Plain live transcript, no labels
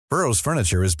Burrow's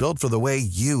furniture is built for the way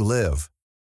you live.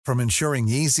 From ensuring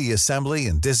easy assembly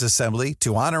and disassembly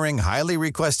to honoring highly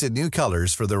requested new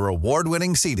colors for their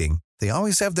award-winning seating, they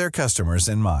always have their customers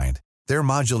in mind. Their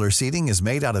modular seating is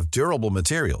made out of durable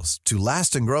materials to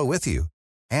last and grow with you.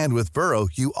 And with Burrow,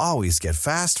 you always get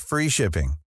fast, free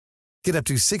shipping. Get up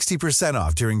to 60%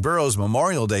 off during Burrow's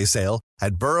Memorial Day sale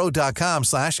at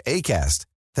burrow.com/ACAST.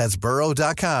 That's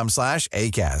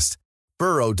burrow.com/ACAST.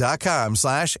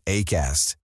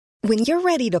 burrow.com/ACAST. When you're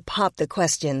ready to pop the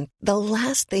question, the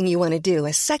last thing you want to do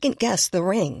is second-guess the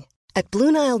ring. At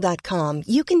BlueNile.com,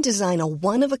 you can design a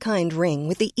one-of-a-kind ring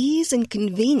with the ease and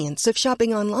convenience of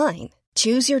shopping online.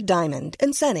 Choose your diamond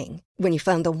and setting. When you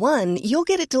find the one, you'll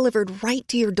get it delivered right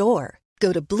to your door.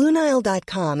 Go to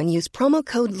BlueNile.com and use promo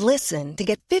code LISTEN to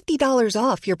get $50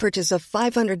 off your purchase of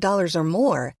 $500 or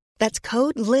more. That's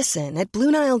code LISTEN at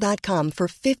BlueNile.com for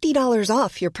 $50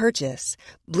 off your purchase.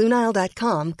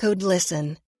 BlueNile.com, code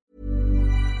LISTEN.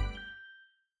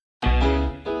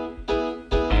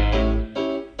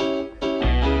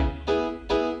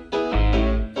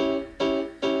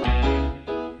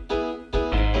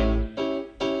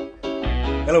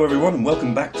 Hello everyone and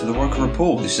welcome back to the Roker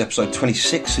Report. This is episode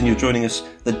 26 and you're joining us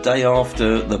the day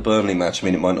after the Burnley match. I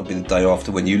mean, it might not be the day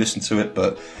after when you listen to it,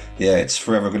 but yeah, it's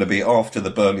forever going to be after the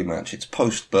Burnley match. It's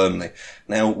post-Burnley.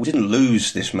 Now, we didn't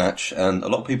lose this match and a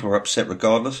lot of people are upset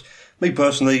regardless. Me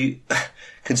personally,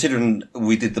 considering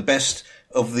we did the best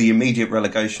of the immediate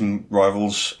relegation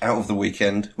rivals out of the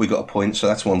weekend, we got a point, so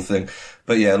that's one thing.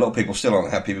 But yeah, a lot of people still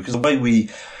aren't happy because the way we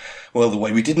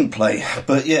didn't play.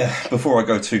 But yeah, before I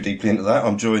go too deeply into that,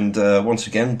 I'm joined once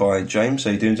again by James.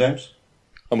 How you doing, James?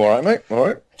 I'm alright, mate.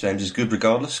 Alright. James is good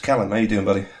regardless. Callum, how you doing,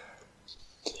 buddy?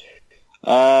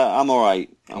 I'm alright.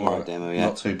 I'm alright, Demo, yeah.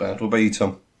 Not too bad. What about you,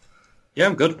 Tom? Yeah,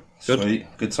 I'm good. Sweet.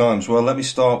 Good times. Well, let me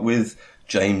start with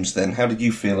James then. How did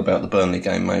you feel about the Burnley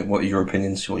game, mate? What are your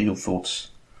opinions? What are your thoughts?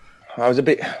 I was a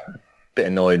bit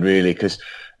annoyed, really, because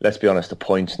let's be honest, the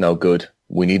point's no good.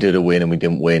 We needed a win and we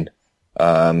didn't win.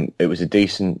 It was a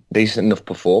decent enough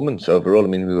performance overall. I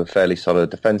mean, we were fairly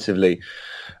solid defensively,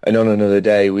 and on another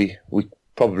day, we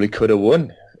probably could have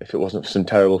won if it wasn't for some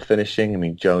terrible finishing. I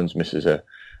mean, Jones misses a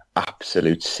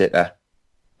absolute sitter,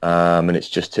 and it's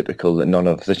just typical that none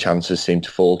of the chances seem to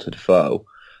fall to Defoe.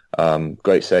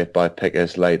 Great save by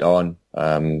Pickers late on.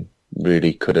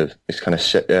 Really could have. It's kind of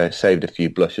saved a few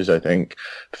blushes, I think.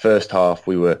 First half,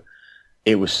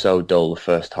 it was so dull. The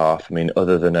first half. I mean,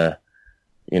 other than a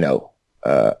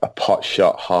pot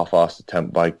shot, half-assed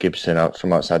attempt by Gibson out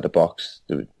from outside the box.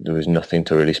 There was nothing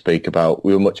to really speak about.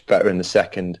 We were much better in the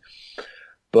second,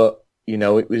 but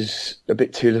it was a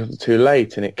bit too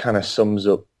late, and it kind of sums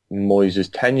up Moyes'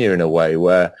 tenure in a way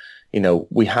where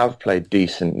we have played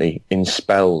decently in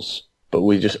spells, but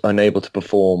we're just unable to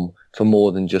perform for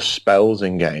more than just spells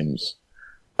in games.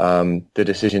 The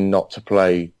decision not to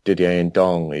play Didier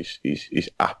Ndong is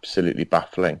absolutely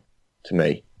baffling to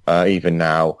me. Even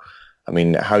now, I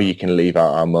mean, how you can leave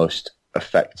out our most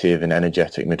effective and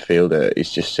energetic midfielder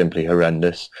is just simply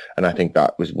horrendous. And I think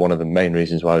that was one of the main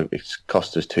reasons why it's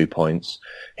cost us 2 points.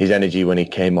 His energy when he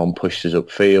came on pushed us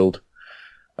upfield.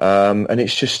 And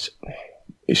it's just,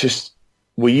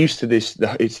 we're used to this.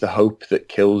 It's the hope that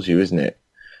kills you, isn't it?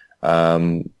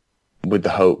 With the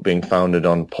hope being founded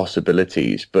on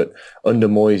possibilities. But under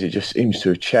Moyes, it just seems to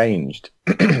have changed.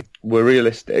 We're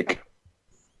realistic.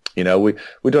 We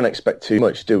don't expect too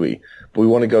much, do we? But we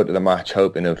want to go to the match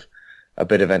hoping of a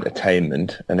bit of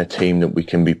entertainment and a team that we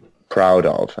can be proud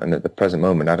of. And at the present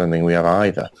moment, I don't think we have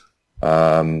either.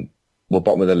 We're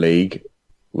bottom of the league.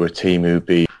 We're a team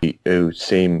who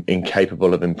seem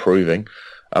incapable of improving.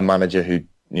 A manager who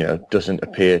doesn't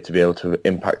appear to be able to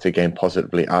impact a game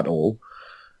positively at all.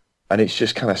 And it's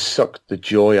just kind of sucked the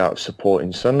joy out of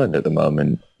supporting Sunderland at the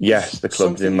moment. Yes, the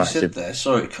club's in massive...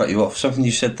 Sorry to cut you off. Something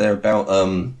you said there about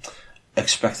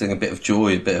expecting a bit of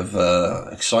joy, a bit of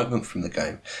excitement from the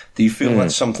game. Do you feel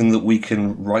that's something that we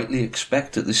can rightly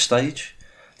expect at this stage?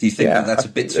 Do you think that's a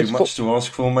bit too much to ask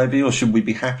for, maybe? Or should we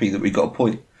be happy that we got a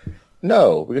point?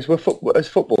 No, because as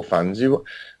football fans, we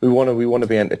want to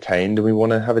be entertained and we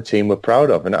want to have a team we're proud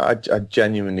of. And I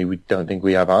genuinely we don't think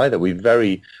we have either. We've got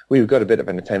a bit of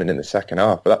entertainment in the second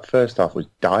half, but that first half was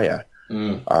dire.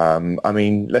 I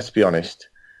mean, let's be honest.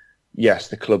 Yes,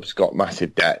 the club's got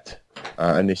massive debt,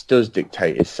 and this does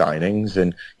dictate his signings.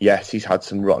 And yes, he's had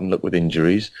some rotten luck with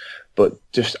injuries, but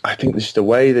I think just the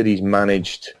way that he's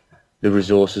managed the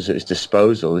resources at his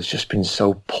disposal has just been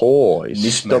so poor.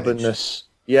 His stubbornness.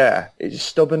 Yeah, it's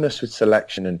stubbornness with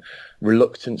selection and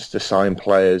reluctance to sign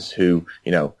players who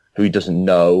he doesn't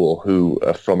know or who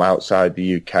are from outside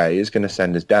the UK is going to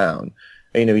send us down.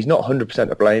 He's not 100%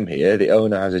 to blame here. The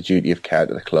owner has a duty of care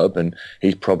to the club, and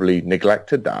he's probably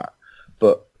neglected that.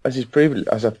 But as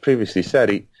I've previously said,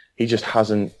 he just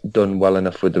hasn't done well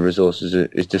enough with the resources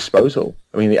at his disposal.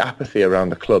 I mean, the apathy around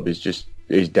the club is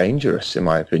dangerous, in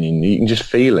my opinion. You can just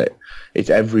feel it. It's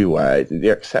everywhere. The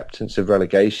acceptance of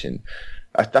relegation,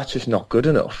 that's just not good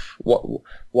enough.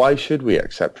 Why should we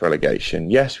accept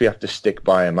relegation? Yes, we have to stick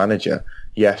by a manager.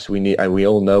 Yes, we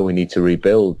all know we need to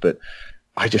rebuild, but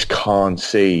I just can't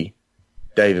see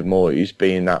David Moyes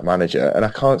being that manager, and I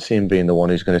can't see him being the one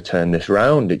who's going to turn this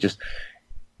round.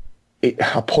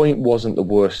 A point wasn't the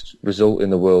worst result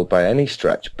in the world by any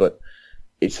stretch, but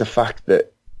it's the fact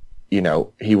that,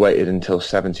 he waited until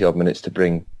 70 odd minutes to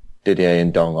bring Didier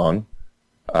Ndong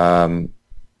on.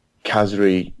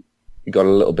 Khazri got a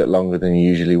little bit longer than he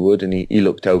usually would, and he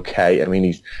looked okay. I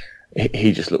mean,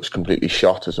 he just looks completely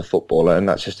shot as a footballer, and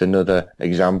that's just another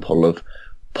example of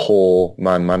poor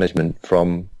man management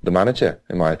from the manager,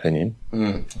 in my opinion.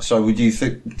 So, do you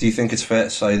think it's fair to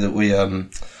say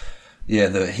that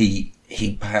that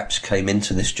he perhaps came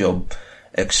into this job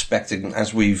expecting,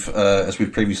 as we've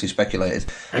previously speculated,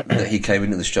 that he came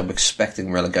into this job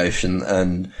expecting relegation,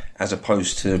 and as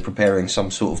opposed to preparing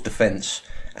some sort of defence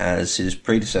as his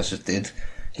predecessors did,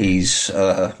 he's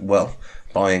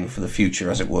buying for the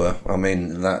future, as it were. I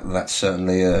mean, that's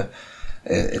certainly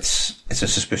it's a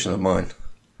suspicion of mine.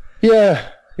 Yeah.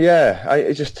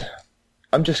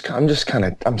 I'm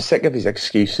sick of his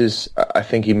excuses. I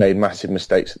think he made massive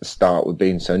mistakes at the start with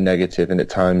being so negative, and at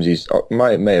times he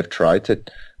may have tried to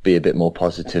be a bit more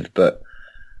positive, but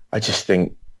I just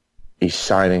think his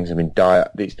signings have been dire.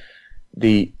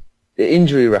 The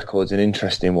injury record's an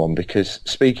interesting one, because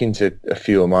speaking to a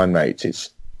few of my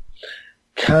mates,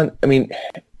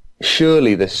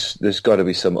 surely there's got to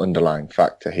be some underlying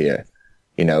factor here.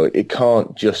 It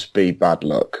can't just be bad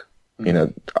luck.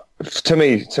 To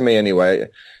me anyway,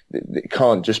 it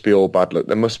can't just be all bad luck.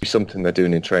 There must be something they're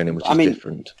doing in training which is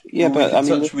different. Yeah,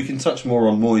 we can touch more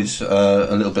on Moyes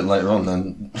a little bit later on,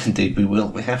 and indeed we will.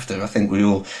 We have to. I think we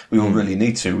all really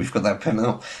need to. We've got that pen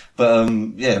out. But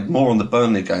more on the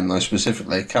Burnley game though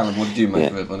specifically. Callum, what did you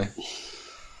make of it, buddy?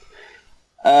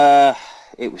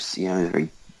 It was a very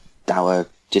dour,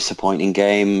 disappointing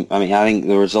game. I mean, I think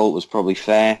the result was probably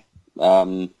fair.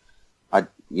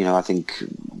 I think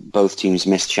both teams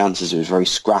missed chances. It was very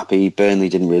scrappy. Burnley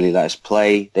didn't really let us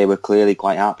play. They were clearly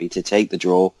quite happy to take the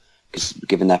draw, because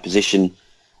given their position,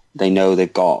 they know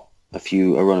they've got a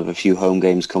run of a few home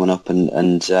games coming up,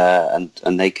 and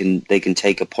they can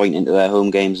take a point into their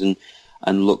home games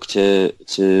and look to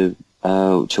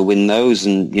win those.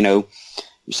 And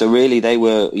so really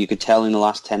you could tell in the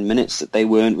last 10 minutes that they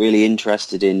weren't really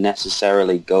interested in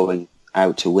necessarily going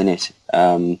out to win it.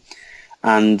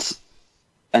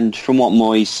 And from what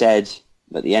Moyes said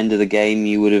at the end of the game,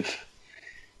 you would have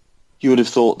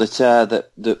thought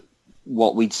that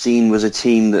what we'd seen was a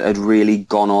team that had really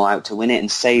gone all out to win it, and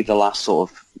saved the last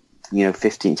sort of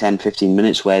 15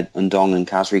 minutes where Ndong and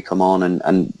Khazri come on,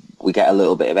 and we get a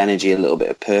little bit of energy, a little bit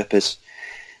of purpose.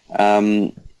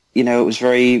 It was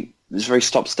very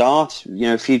stop-start.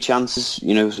 A few chances,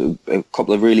 a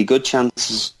couple of really good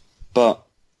chances, but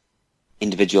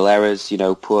individual errors,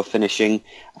 poor finishing,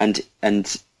 and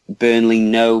Burnley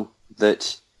know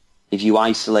that if you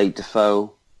isolate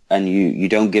Defoe and you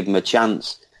don't give him a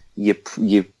chance,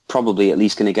 you're probably at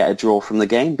least going to get a draw from the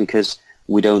game, because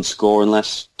we don't score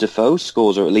unless Defoe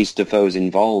scores, or at least Defoe's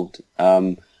involved.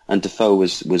 And Defoe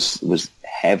was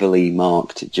heavily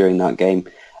marked during that game,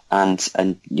 and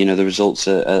the results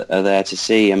are there to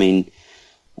see. I mean,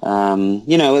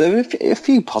 there were a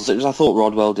few positives. I thought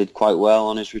Rodwell did quite well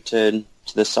on his return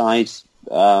to the side.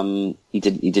 He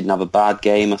didn't have a bad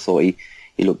game. I thought he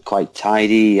looked quite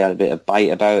tidy. He had a bit of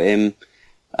bite about him.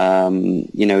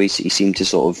 He seemed to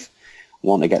sort of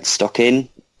want to get stuck in.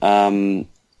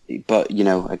 But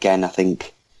again, I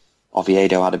think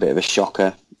Oviedo had a bit of a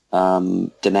shocker.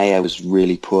 Danea was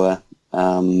really poor.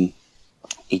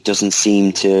 He doesn't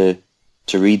seem to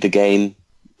read the game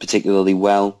particularly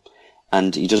well,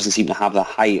 and he doesn't seem to have the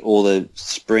height or the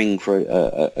spring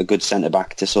for a good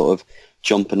centre-back to sort of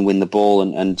jump and win the ball,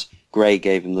 and Gray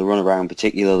gave him the runaround,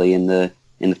 particularly in the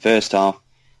first half,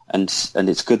 and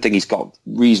it's a good thing he's got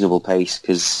reasonable pace,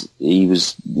 because he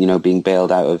was being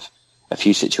bailed out of a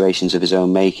few situations of his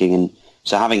own making, and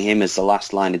so having him as the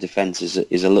last line of defence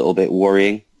is a little bit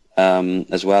worrying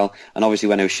as well. And obviously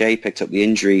when O'Shea picked up the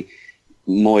injury,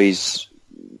 Moyes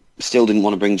still didn't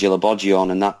want to bring Djilabodji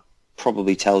on, and that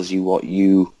probably tells you what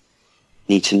you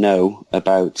need to know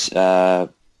about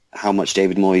how much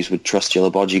David Moyes would trust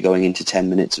Djilobodji going into 10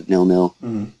 minutes of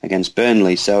 0-0 against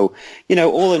Burnley. So,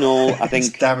 all in all, I think...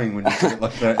 It's damning when you put it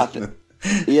like that.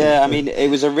 Yeah, I mean, it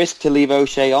was a risk to leave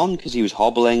O'Shea on because he was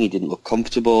hobbling, he didn't look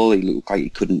comfortable, he looked like he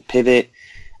couldn't pivot.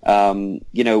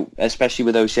 Especially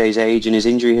with O'Shea's age and his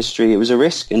injury history, it was a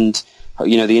risk. And,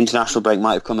 the international break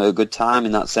might have come at a good time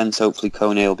in that sense. Hopefully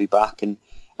Kone will be back and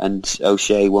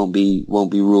O'Shea won't be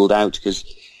ruled out because...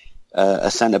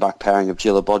 a centre-back pairing of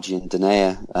Djilobodji and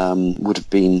Denayer would have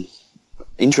been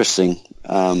interesting,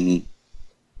 to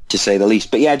say the least.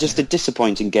 But yeah, just a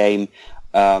disappointing game.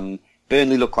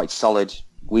 Burnley looked quite solid.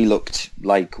 We looked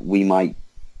like we might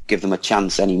give them a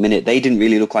chance any minute. They didn't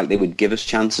really look like they would give us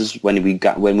chances. When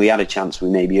we had a chance, we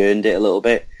maybe earned it a little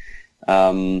bit.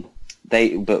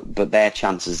 But their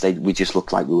chances, we just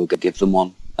looked like we were going to give them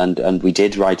one, and we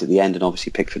did right at the end. And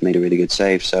obviously Pickford made a really good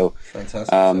save. So fantastic.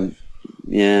 Save.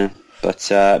 Yeah, but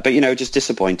just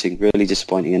disappointing, really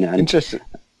disappointing, and interesting.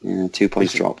 Yeah, 2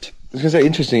 points dropped. I was going to say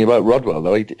interesting about Rodwell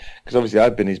though, because obviously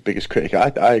I've been his biggest critic.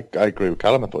 I agree with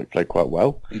Callum. I thought he played quite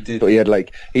well. He did, but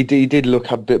he did look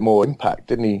a bit more impact,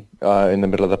 didn't he, in the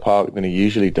middle of the park than he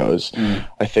usually does.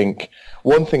 I think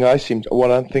one thing I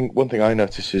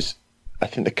notice is I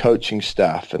think the coaching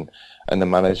staff and the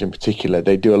manager in particular,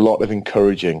 they do a lot of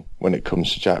encouraging when it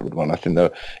comes to Jack Rodwell. I think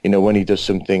that when he does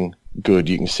something good,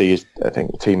 you can see I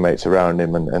think teammates around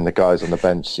him and the guys on the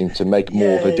bench seem to make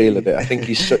more of a deal of it. I think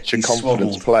he's such a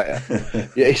confidence player.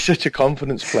 Yeah, he's such a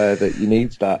confidence player that you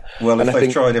need that. Well, if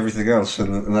they've tried everything else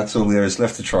and that's all there is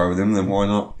left to try with him, then why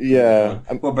not? Yeah.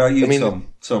 What about you, Tom?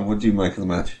 Tom, what do you make of the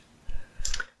match?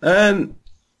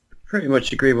 Pretty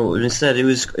much agree with what was said. It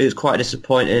was quite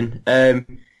disappointing. It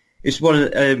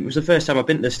was the first time I've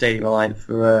been to the stadium in my life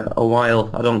for a while.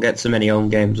 I don't get so many home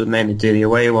games, but mainly do the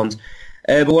away ones.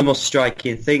 But one of the most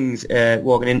striking things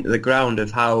walking into the ground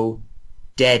of how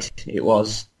dead it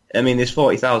was. I mean, there's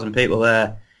 40,000 people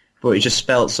there, but it just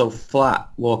felt so flat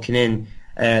walking in.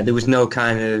 There was no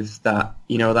kind of that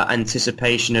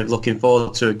anticipation of looking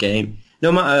forward to a game.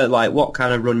 No matter what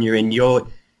kind of run you're in, you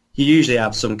usually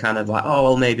have some kind of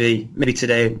maybe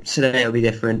today will be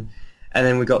different. And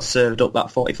then we got served up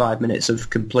that 45 minutes of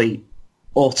complete,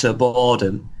 utter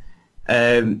boredom,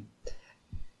 and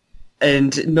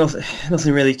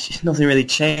nothing really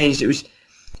changed.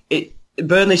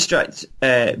 Burnley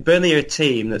are a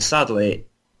team that sadly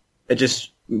are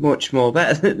just much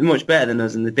better than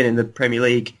us, and they've been in the Premier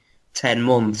League 10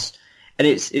 months. And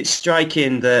it's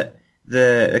striking that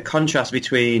the contrast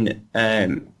between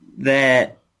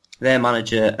their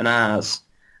manager and ours.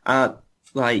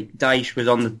 Dyche was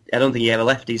I don't think he ever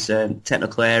left his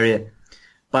technical area,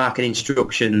 barking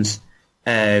instructions,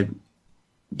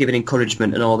 giving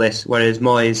encouragement and all this, whereas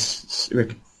Moyes,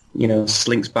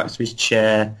 slinks back to his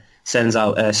chair, sends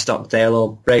out Stockdale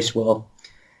or Bracewell.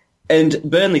 And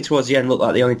Burnley towards the end looked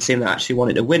like the only team that actually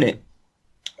wanted to win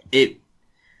it.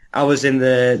 I was in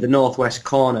the northwest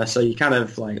corner, so you're kind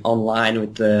of online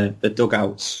with the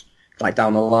dugouts,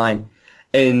 down the line.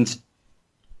 And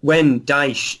when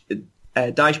Dyche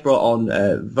brought on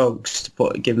Vokes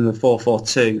to give him the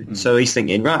 4-4-2, so he's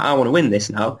thinking, right, I want to win this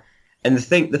now. And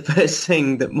the first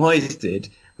thing that Moyes did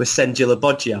was send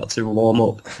Djilobodji out to warm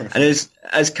up. And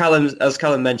as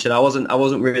Callum mentioned, I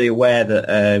wasn't really aware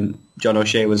that John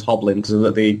O'Shea was hobbling because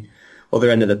of the other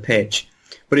end of the pitch.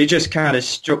 But it just kind of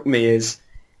struck me as,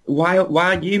 why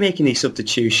aren't you making these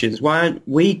substitutions? Why aren't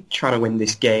we trying to win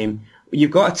this game?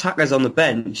 You've got attackers on the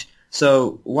bench.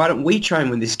 So why don't we try and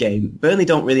win this game? Burnley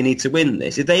don't really need to win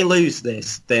this. If they lose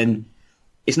this, then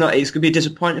it's going to be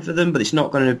disappointing for them, but it's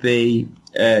not going to be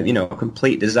a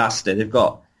complete disaster.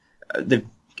 They've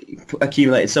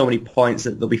accumulated so many points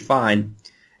that they'll be fine.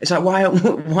 It's like, why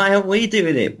aren't we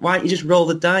doing it? Why don't you just roll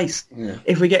the dice? Yeah.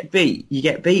 If we get beat, you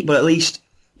get beat, but at least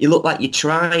you look like you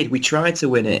tried. We tried to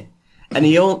win it. And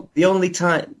the only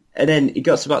time, and then it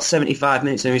got to about 75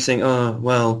 minutes and we're saying, oh,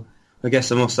 well, I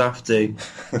guess I must have to.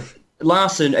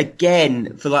 Larson,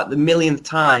 again, for the millionth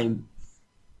time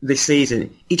this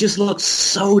season, he just looks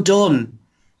so done.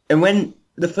 And when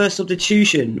the first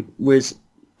substitution was,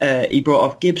 he brought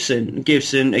off Gibson.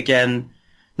 Gibson, again,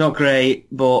 not great,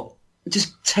 but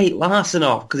just take Larson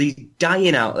off because he's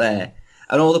dying out there.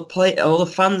 And all the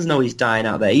fans know he's dying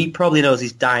out there. He probably knows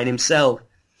he's dying himself.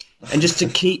 And just to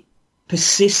keep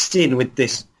persisting with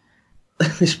this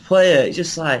player, it's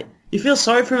just you feel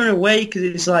sorry for him in a way because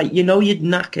it's you're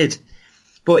knackered.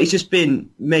 But he's just been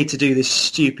made to do this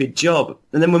stupid job.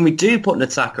 And then when we do put an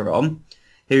attacker on,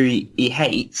 who he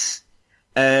hates,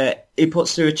 he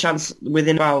puts through a chance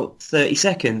within about 30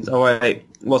 seconds. Oh, it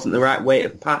wasn't the right way to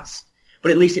pass. But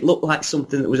at least it looked like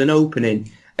something that was an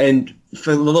opening. And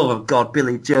for the love of God,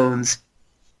 Billy Jones,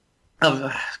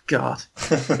 Oh, God.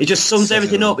 It just sums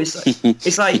everything up.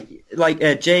 It's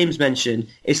like James mentioned,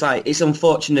 it's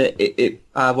unfortunate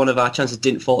one of our chances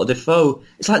didn't fall to Defoe.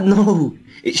 It's like, no,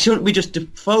 it shouldn't be just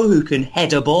Defoe who can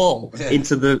head a ball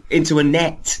into a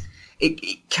net.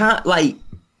 It can't, like,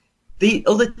 the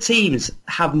other teams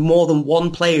have more than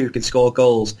one player who can score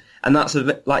goals, and that's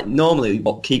normally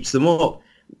what keeps them up.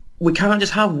 We can't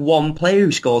just have one player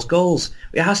who scores goals.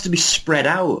 It has to be spread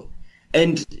out.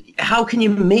 And how can you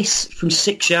miss from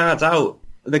 6 yards out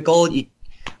the goal?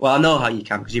 Well, I know how you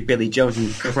can because you're Billy Jones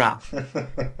and crap.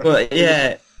 But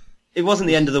yeah, it wasn't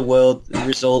the end of the world, the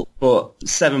result, but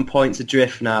 7 points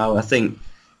adrift now. I think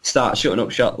start shutting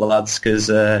up shop, lads, because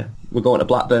we're going to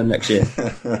Blackburn next year.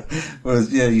 Well,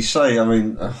 yeah, you say, I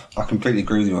mean, I completely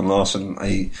agree with you on Larsson.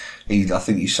 I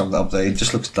think you summed it up there. He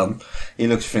just looks done. He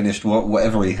looks finished.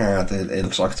 Whatever he had, it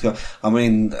looks like it's gone. I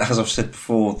mean, as I've said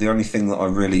before, the only thing that I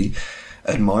really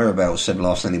admire about Seb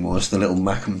Larsson anymore is the little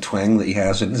Mackem twang that he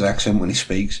has in his accent when he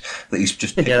speaks, that he's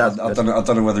just picked, I don't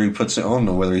know whether he puts it on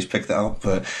or whether he's picked it up,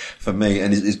 but for me,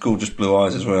 and his gorgeous blue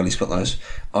eyes as well, he's got those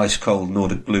ice cold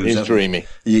Nordic blues. He's dreamy.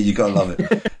 You gotta love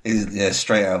it.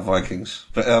 Straight out of Vikings.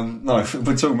 But no,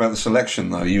 we're talking about the selection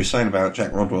though. You were saying about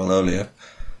Jack Rodwell earlier,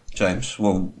 James.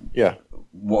 Well, yeah,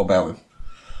 what about him?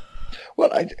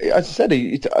 Well, as I said,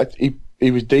 he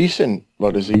was decent,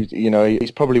 Rodders. He's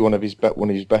probably one of his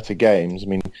better games. I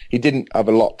mean, he didn't have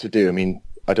a lot to do. I mean,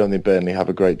 I don't think Burnley have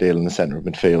a great deal in the centre of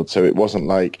midfield, so it wasn't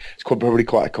like it's probably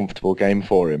quite a comfortable game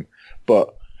for him.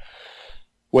 But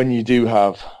when you do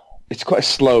have, it's quite a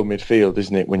slow midfield,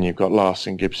 isn't it? When you've got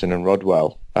Larsson, Gibson, and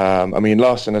Rodwell. I mean,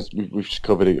 Larsson, as we've just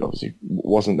covered, it obviously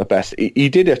wasn't the best. He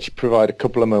did actually provide a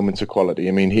couple of moments of quality.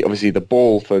 I mean, obviously the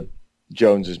ball for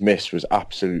Jones's miss was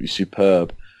absolutely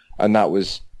superb, and that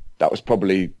was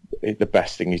probably the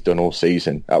best thing he's done all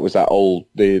season. That was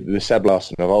the Seb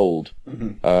Larsson of old.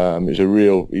 Mm-hmm. It was a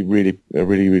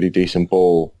really decent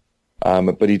ball,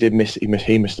 but he did miss.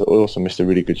 He also missed a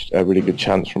really good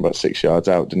chance from about 6 yards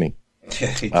out, didn't he?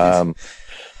 Yeah,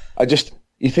 he did.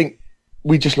 You think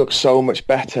we just looked so much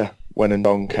better when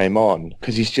Ndong came on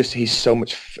because he's so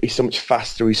much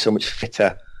faster. He's so much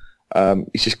fitter.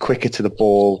 He's just quicker to the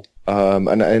ball,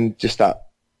 and just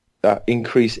that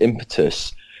increased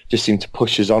impetus just seemed to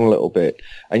push us on a little bit.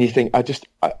 And you think,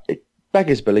 it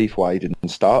beggars belief why he didn't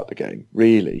start the game,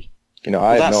 really.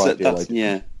 I have no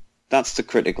idea. That's the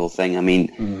critical thing. I mean,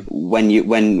 when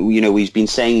he's been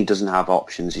saying he doesn't have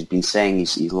options, he's been saying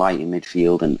he's light in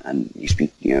midfield, and he's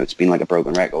been, it's been like a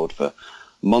broken record for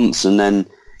months. And then,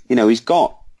 he's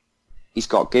got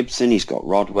Gibson, he's got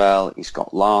Rodwell, he's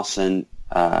got Larsson,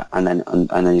 and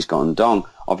then he's got Ndong.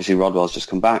 Obviously, Rodwell's just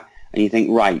come back, and you think,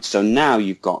 right, so now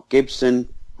you've got Gibson,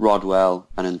 Rodwell,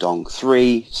 and Ndong,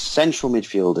 three central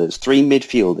midfielders, three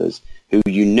midfielders who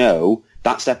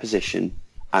that's their position,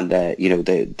 and they've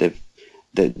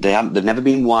never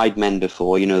been wide men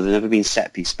before. They've never been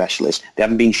set piece specialists. They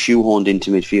haven't been shoehorned into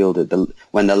midfield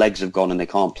when their legs have gone and they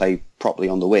can't play properly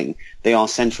on the wing. They are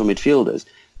central midfielders,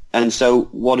 and so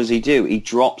what does he do? He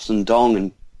drops Ndong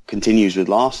and continues with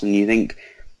Larsson. You think,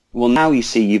 well, now you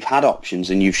see you've had options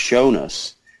and you've shown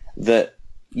us that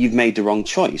you've made the wrong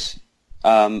choice.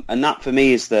 And that for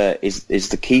me is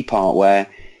the key part where,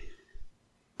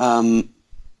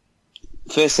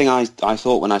 first thing I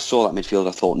thought when I saw that midfield,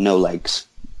 I thought no legs.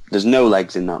 There's no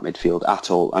legs in that midfield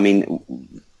at all. I mean,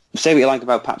 say what you like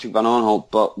about Patrick Van Aanholt,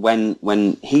 but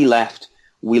when he left,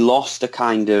 we lost a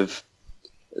kind of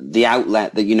the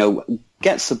outlet that,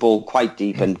 gets the ball quite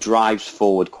deep and drives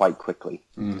forward quite quickly.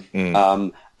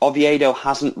 Oviedo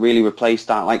hasn't really replaced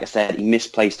that. Like I said, he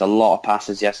misplaced a lot of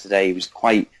passes yesterday. He was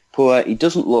quite poor. He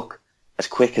doesn't look as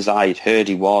quick as I had heard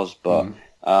he was, but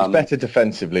he's better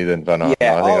defensively than Van Aanholt.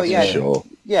 Yeah, for sure.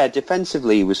 Yeah,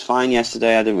 defensively he was fine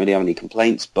yesterday. I didn't really have any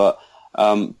complaints, but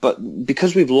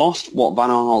because we've lost what Van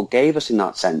Aanholt gave us in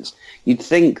that sense, you'd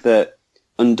think that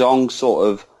Ndong sort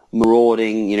of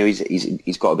marauding.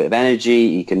 He's got a bit of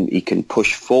energy. He can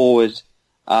push forward.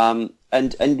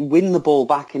 And win the ball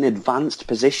back in advanced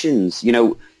positions.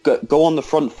 Go on the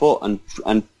front foot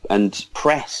and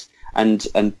press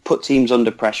and put teams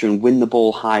under pressure and win the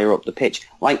ball higher up the pitch,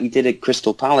 like he did at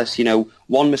Crystal Palace.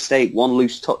 One mistake, one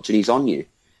loose touch, and he's on you.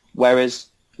 Whereas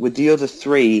with the other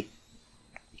three,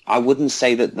 I wouldn't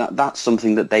say that's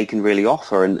something that they can really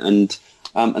offer. And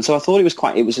so I thought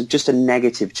it was just a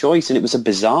negative choice, and it was a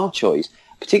bizarre choice,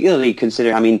 particularly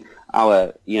considering. I mean,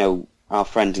 our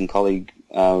friend and colleague.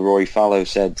 Rory Fallow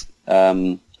said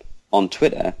on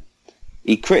Twitter,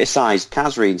 he criticised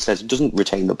Khazri and says he doesn't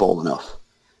retain the ball enough.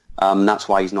 That's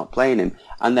why he's not playing him.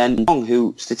 And then Ndong,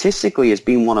 who statistically has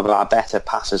been one of our better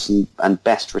passers and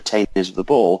best retainers of the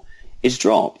ball, is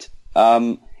dropped.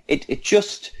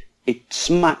 It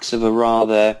smacks of a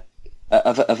rather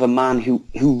of a man who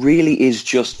really is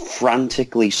just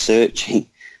frantically searching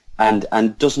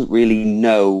and doesn't really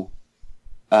know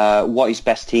what his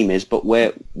best team is. But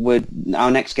we're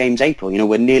our next game's April.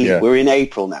 We're in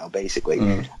April now,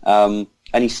 basically, and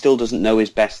he still doesn't know his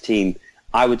best team.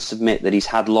 I would submit that he's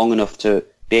had long enough to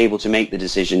be able to make the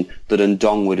decision that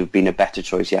Ndong would have been a better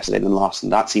choice yesterday than Larson.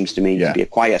 That seems to me to be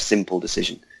quite a simple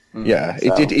decision. Yeah,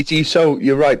 it did. So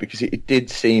you're right, because it did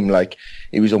seem like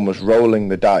he was almost rolling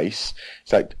the dice.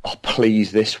 It's like, oh,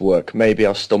 please, this work. Maybe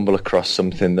I'll stumble across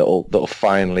something that'll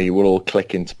finally will all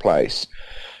click into place.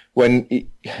 When it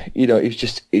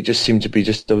just seemed to be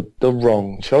just the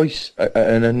wrong choice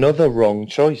and another wrong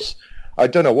choice. I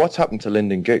don't know what's happened to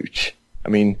Lyndon Gooch. I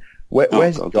mean,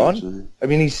 where's he gone? I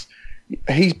mean, he's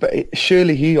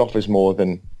surely he offers more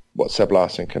than what Seb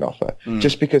Larson can offer.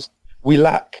 Just because we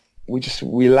lack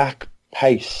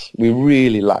pace. We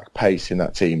really lack pace in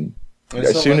that team.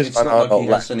 It's not like he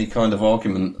has any kind of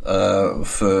argument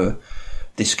for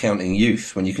discounting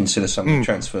youth when you consider some of the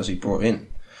transfers he brought in.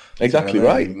 Exactly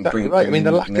right. I mean,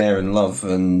 the lack of and Love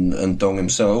and Dong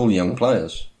himself, all young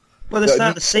players. Well, at the start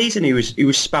of the season, he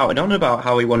was spouting on about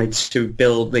how he wanted to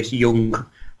build this young,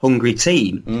 hungry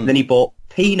team. Then he bought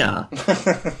Pienaar,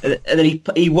 and then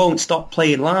he won't stop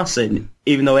playing Larson,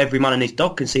 even though every man and his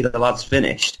dog can see that the lad's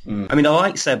finished. I mean, I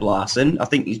like Seb Larson. I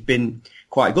think he's been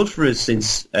quite good for us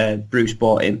since Bruce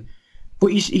bought him, but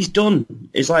he's done.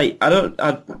 It's like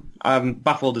I'm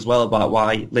baffled as well about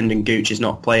why Lyndon Gooch is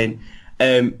not playing.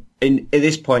 At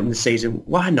this point in the season,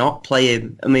 why not play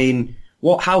him? I mean,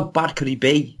 how bad could he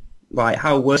be? Like,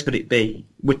 how worse could it be?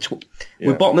 We're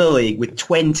bottom of the league with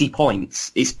 20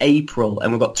 points. It's April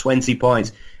and we've got 20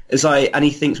 points. It's like, and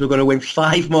he thinks we're going to win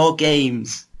 5 more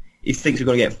games. He thinks we're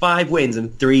going to get 5 wins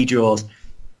and 3 draws.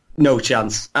 No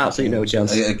chance. Absolutely no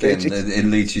chance. Again, it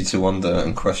leads you to wonder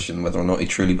and question whether or not he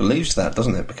truly believes that,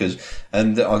 doesn't it? Because,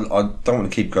 and I don't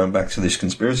want to keep going back to this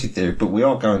conspiracy theory, but we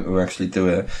are going to actually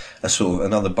do a sort of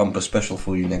another bumper special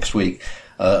for you next week.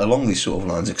 Along these sort of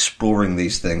lines, exploring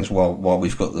these things while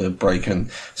we've got the break,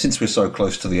 and since we're so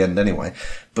close to the end anyway.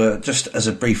 But just as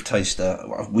a brief taster,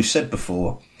 we've said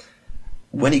before,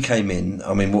 when he came in,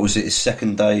 I mean, what was it, his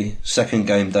second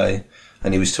game day,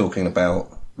 and he was talking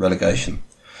about relegation.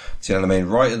 Do you know what I mean?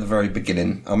 Right at the very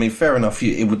beginning. I mean, fair enough,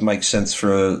 it would make sense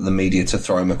for the media to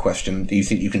throw him a question. Do you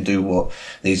think you can do what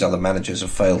these other managers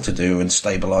have failed to do and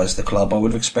stabilise the club? I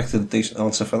would have expected a decent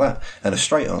answer for that, and a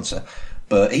straight answer.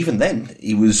 But even then,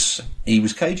 he was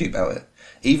cagey about it.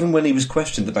 Even when he was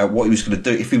questioned about what he was going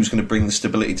to do, if he was going to bring the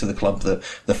stability to the club that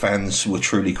the fans were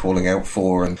truly calling out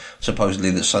for, and supposedly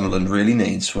that Sunderland really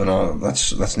needs,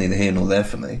 that's neither here nor there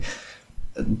for me.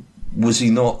 Was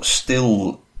he not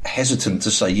still hesitant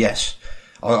to say yes?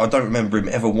 I don't remember him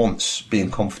ever once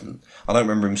being confident. I don't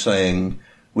remember him saying,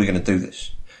 we're going to do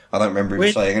this. I don't remember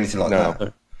him saying anything like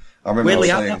that. I remember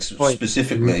him saying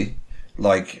specifically,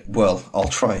 like, well, I'll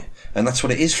try. And that's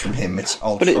what it is from him.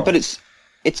 But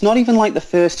it's not even like the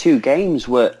first 2 games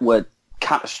were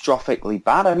catastrophically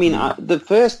bad. I mean, the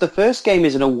first game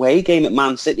is an away game at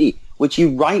Man City, which you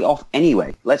write off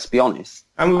anyway. Let's be honest.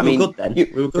 And we were good then.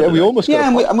 We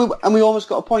almost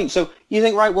got a point. So you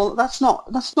think, right? Well, that's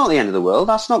not the end of the world.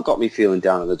 That's not got me feeling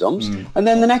down in the dumps. And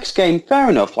then the next game, fair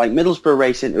enough. Like Middlesbrough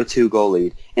race into a 2-goal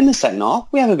lead in the second half.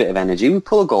 We have a bit of energy. We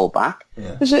pull a goal back.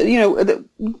 Yeah.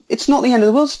 It's not the end of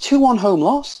the world. It's 2-1 home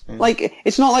loss. Like,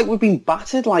 it's not like we've been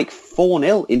battered like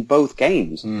 4-0 in both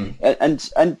games.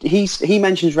 And he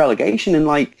mentions relegation, and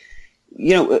like,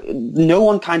 no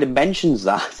one kind of mentions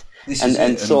that.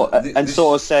 And sort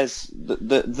of says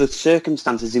the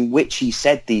circumstances in which he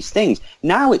said these things.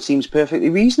 Now it seems perfectly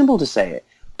reasonable to say it,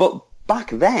 but back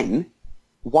then,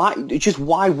 why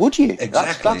would you? Exactly,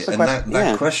 that's the question.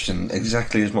 That question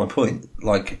exactly is my point.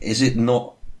 Like, is it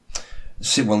not?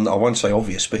 Well, I won't say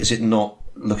obvious, but is it not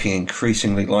looking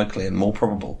increasingly likely and more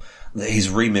probable that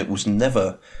his remit was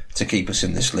never to keep us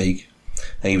in this league,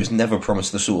 and he was never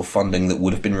promised the sort of funding that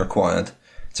would have been required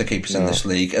to keep us in this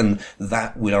league, and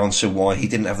that would answer why he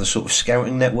didn't have the sort of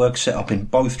scouting network set up in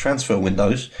both transfer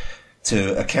windows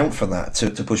to account for that,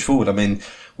 to push forward. I mean,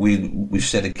 we've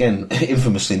said again,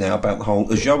 infamously now, about the whole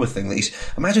Ulloa thing,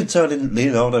 that imagine turning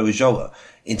Leonardo Ulloa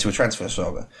into a transfer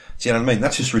saga. Do you know what I mean?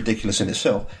 That's just ridiculous in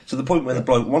itself. To the point where the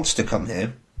bloke wants to come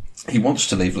here, he wants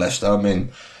to leave Leicester. I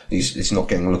mean, he's not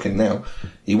getting a look in now.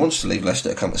 He wants to leave Leicester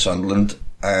to come to Sunderland,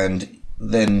 and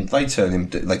then they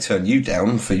turn you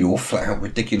down for your flat out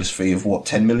ridiculous fee of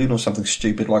 10 million or something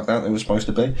stupid like that it was supposed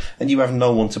to be, and you have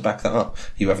no one to back that up.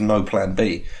 You have no plan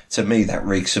B. To me, that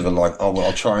reeks of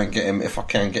I'll try and get him if I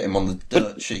can get him on the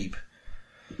dirt cheap.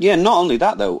 Yeah, not only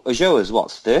that though, Ajoa's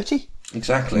what, 30?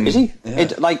 Exactly. Is he? Yeah.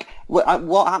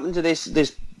 What happened to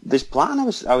this plan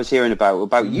I was hearing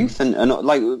about youth and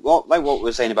like what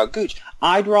we're saying about Gooch?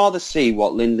 I'd rather see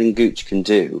what Lyndon Gooch can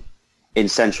do in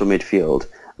central midfield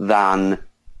than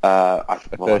a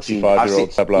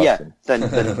 35-year-old Seb Larsson. Yeah,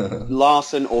 than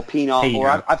Larsson or Pienaar.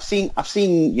 Or I've seen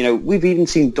we've even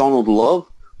seen Donald Love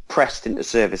pressed into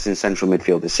service in central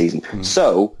midfield this season.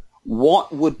 So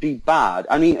what would be bad?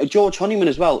 I mean, George Honeyman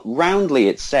as well. Roundly,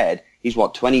 it's said he's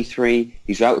 23.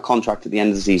 He's out of contract at the end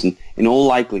of the season. In all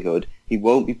likelihood, he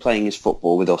won't be playing his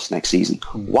football with us next season.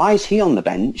 Why is he on the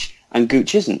bench and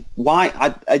Gooch isn't?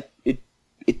 Why?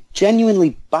 It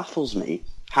genuinely baffles me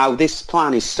how this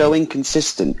plan is so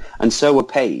inconsistent and so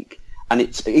opaque, and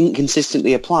it's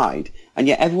inconsistently applied, and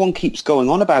yet everyone keeps going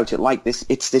on about it like this.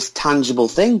 It's this tangible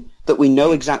thing that we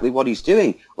know exactly what he's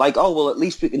doing. Like, oh, well, at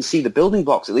least we can see the building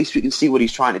blocks. At least we can see what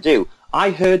he's trying to do.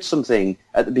 I heard something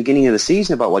at the beginning of the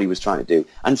season about what he was trying to do,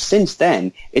 and since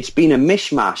then, it's been a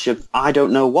mishmash of I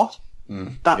don't know what.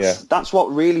 That's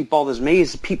what really bothers me,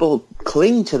 is people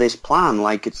cling to this plan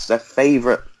like it's their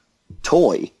favourite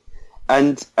toy,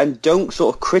 and don't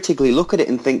sort of critically look at it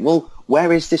and think, well,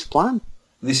 where is this plan?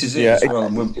 This is it as well.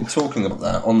 And we're talking about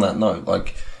that on that note.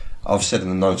 Like I've said in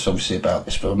the notes, obviously, about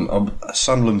this, but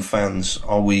Sunderland fans,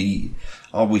 are we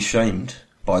shamed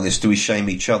by this? Do we shame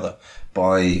each other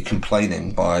by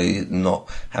complaining, by not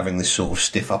having this sort of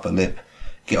stiff upper lip,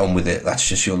 get on with it, that's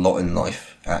just your lot in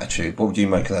life attitude? What would you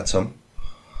make of that, Tom?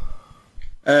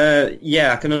 I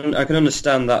can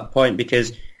understand that point,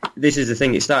 because this is the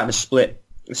thing. It's starting to split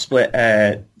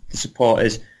the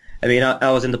supporters. I mean,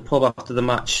 I was in the pub after the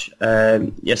match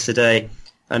yesterday,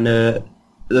 and the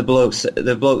bloke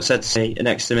said to me,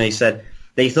 next to me, said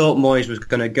they thought Moyes was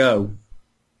going to go.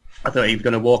 I thought he was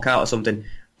going to walk out or something,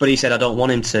 but he said I don't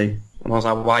want him to. And I was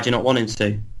like, why do you not want him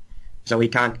to? So we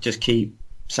can't just keep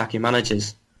sacking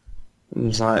managers. And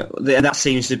it's like, that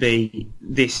seems to be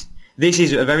this. This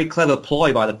is a very clever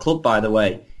ploy by the club, by the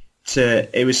way.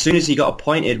 As soon as he got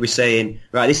appointed, we're saying,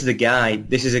 right, this is a guy,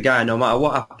 no matter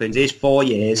what happens, here's 4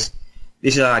 years,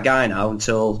 this is our guy now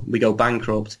until we go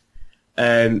bankrupt.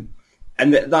 And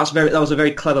that was a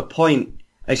very clever point.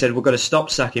 He said, we're going to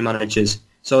stop sacking managers.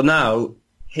 So now,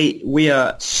 we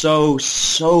are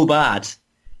so bad,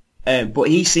 but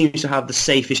he seems to have the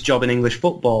safest job in English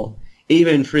football.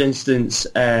 Even, for instance,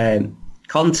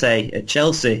 Conte at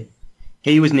Chelsea,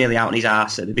 he was nearly out on his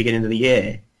arse at the beginning of the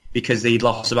year because he'd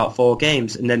lost about 4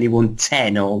 games, and then he won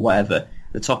 10 or whatever,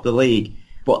 the top of the league.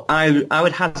 But I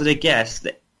would hazard a guess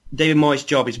that David Moyes'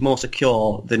 job is more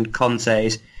secure than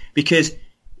Conte's, because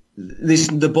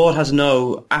the board has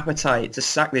no appetite to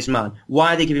sack this man.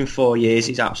 Why they give him 4 years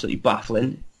is absolutely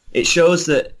baffling. It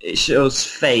shows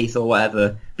faith or whatever,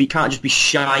 but you can't just be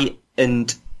shy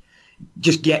and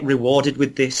just get rewarded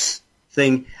with this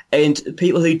thing. And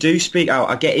people who do speak out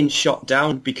are getting shot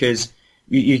down because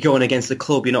you're going against the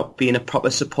club, you're not being a proper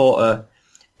supporter,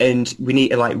 and we need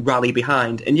to rally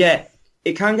behind. And yet,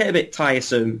 it can get a bit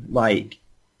tiresome,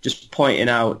 just pointing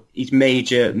out his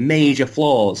major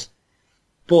flaws.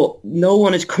 But no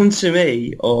one has come to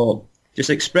me or just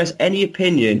expressed any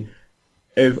opinion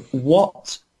of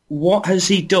what has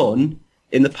he done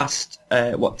in the past,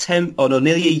 10 or no,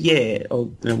 nearly a year or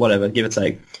whatever, give or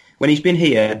take. When he's been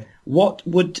here, what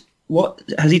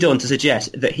has he done to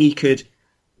suggest that he could,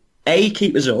 A,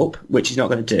 keep us up, which he's not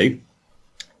going to do,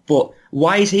 but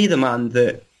why is he the man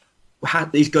that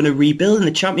he's going to rebuild in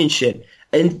the Championship?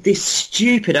 And this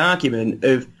stupid argument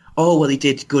of, oh, well, he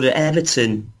did good at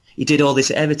Everton. He did all this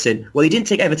at Everton. Well, he didn't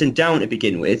take Everton down to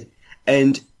begin with.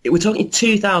 And we're talking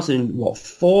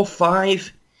 2004,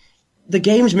 5? The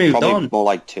game's moved on. Probably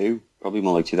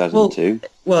more like 2002.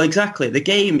 Well, exactly. The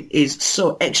game is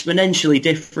so exponentially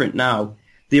different now.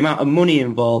 The amount of money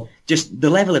involved, just the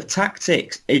level of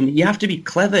tactics. And you have to be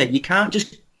clever. You can't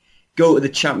just go to the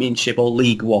Championship or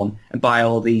League One and buy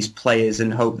all these players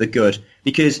and hope they're good.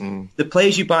 Because the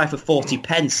players you buy for 40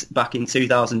 pence back in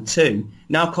 2002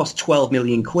 now cost 12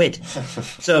 million quid.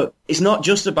 So it's not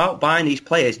just about buying these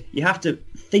players. You have to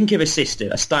think of a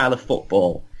system, a style of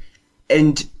football.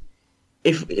 And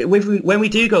when we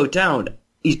do go down,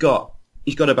 he's got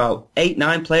about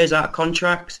 8-9 players out of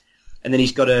contracts, and then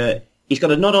he's got to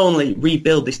not only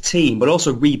rebuild this team but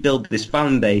also rebuild this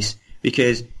fan base,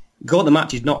 because going to the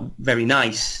match is not very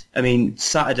nice. I mean,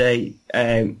 Saturday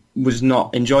was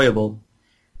not enjoyable,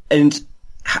 and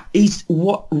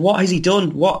what has he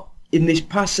done? What in this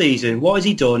past season? What has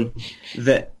he done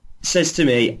that says to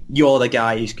me, "You're the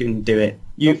guy who can do it.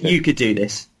 You could do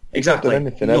this." Exactly.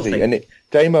 Anything, has he? And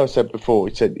Damo said before,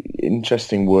 he said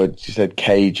interesting words. He said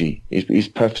cagey. His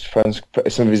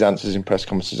some of his answers in press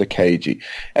conferences are cagey.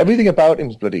 Everything about him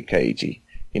is bloody cagey.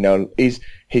 You know, his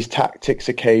tactics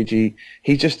are cagey.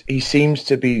 He seems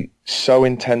to be so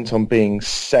intent on being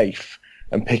safe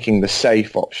and picking the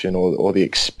safe option or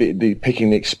picking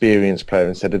the experienced player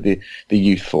instead of the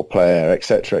youthful player,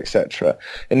 etc., etc.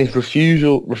 And his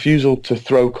refusal to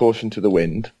throw caution to the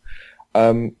wind,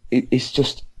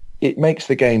 it makes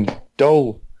the game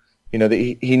dull. You know, that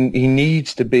he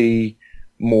needs to be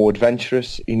more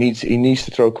adventurous. He needs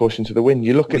to throw caution to the wind.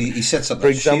 You look he sets up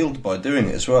that shield by doing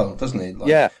it as well, doesn't he?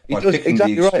 Yeah, by picking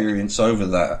exactly the experience over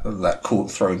that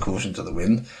throwing caution to the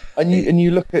wind. And you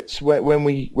look at when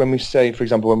we say, for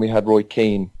example, when we had Roy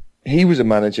Keane, he was a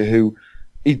manager who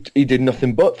he did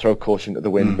nothing but throw caution to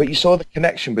the wind. But you saw the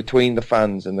connection between the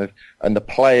fans and the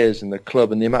players and the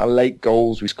club, and the amount of late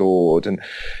goals we scored, and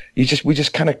we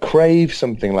just kind of crave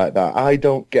something like that. I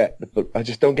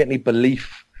just don't get any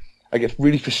belief. I get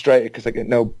really frustrated because I get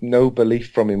no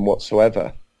belief from him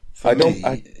whatsoever.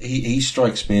 He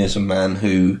strikes me as a man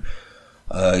who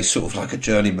he's sort of like a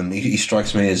journeyman. He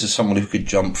strikes me as someone who could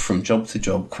jump from job to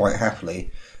job quite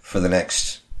happily for the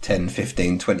next 10,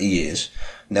 15, 20 years,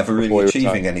 never really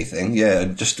achieving anything. Yeah,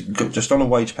 just on a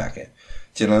wage packet.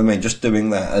 Do you know what I mean? Just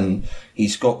doing that, and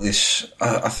he's got this.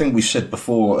 I think we said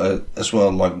before as well.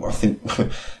 Like I think,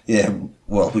 yeah.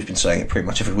 Well, we've been saying it pretty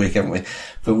much every week, haven't we?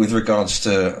 But with regards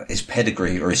to his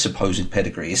pedigree or his supposed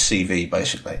pedigree, his CV,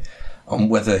 basically, on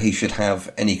whether he should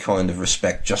have any kind of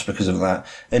respect just because of that.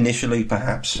 Initially,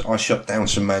 perhaps I shut down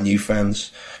some Man U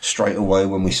fans straight away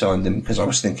when we signed him because I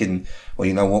was thinking, well,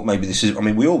 you know what? Maybe this is. I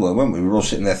mean, we all were, weren't we? We were all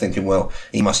sitting there thinking, well,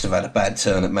 he must have had a bad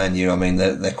turn at Man U. I mean,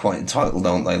 they're quite entitled,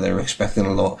 aren't they? They're expecting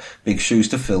a lot, big shoes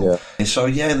to fill. Yeah. So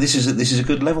yeah, this is a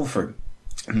good level for him.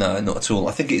 No, not at all.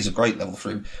 I think it is a great level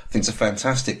for him. I think it's a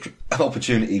fantastic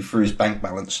opportunity for his bank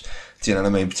balance. Do you know what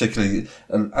I mean? Particularly,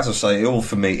 and as I say, all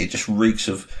for me, it just reeks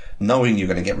of knowing you're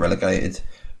going to get relegated,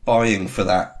 buying for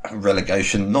that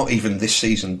relegation, not even this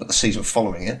season, but the season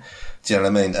following it. Do you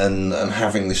know what I mean? And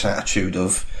having this attitude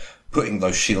of putting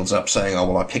those shields up, saying, oh,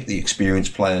 well, I picked the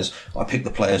experienced players, I picked the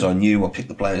players I knew, I picked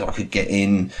the players I could get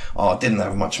in, I didn't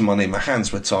have much money, my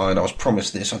hands were tied, I was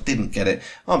promised this, I didn't get it.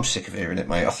 I'm sick of hearing it,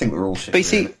 mate. I think we're all sick of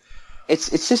hearing it. It's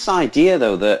this idea,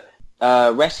 though, that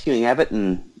rescuing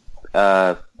Everton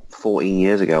 14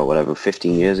 years ago, or whatever,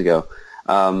 15 years ago,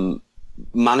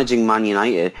 managing Man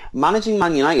United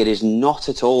is not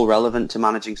at all relevant to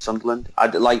managing Sunderland. I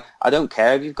don't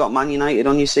care if you've got Man United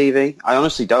on your CV. I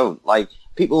honestly don't. Like,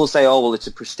 people will say, oh, well, it's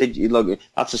a prestigious, look,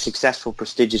 that's a successful,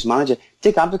 prestigious manager.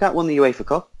 Dick Advocaat won the UEFA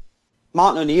Cup.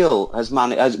 Martin O'Neill has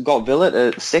got Villa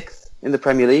at 6th in the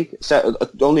Premier League, so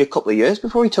only a couple of years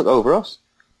before he took over us.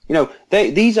 You know,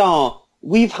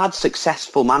 we've had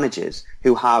successful managers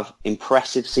who have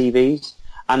impressive CVs.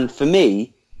 And for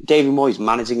me, David Moyes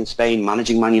managing in Spain,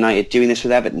 managing Man United, doing this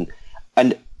with Everton,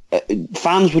 and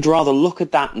fans would rather look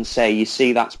at that and say, you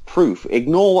see, that's proof.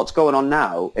 Ignore what's going on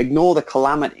now. Ignore the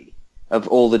calamity of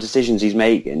all the decisions he's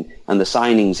making and the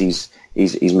signings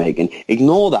he's making.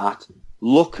 Ignore that.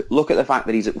 Look at the fact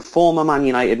that he's a former Man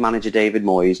United manager, David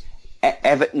Moyes,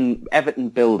 Everton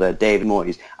builder, David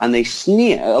Moyes, and they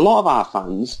sneer. A lot of our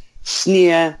fans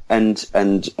sneer and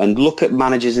look at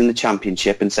managers in the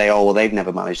Championship and say, oh, well, they've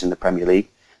never managed in the Premier League.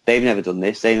 They've never done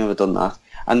this. They've never done that.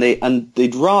 And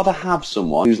they'd rather have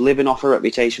someone who's living off a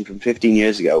reputation from 15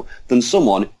 years ago than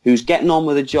someone who's getting on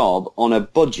with a job on a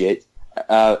budget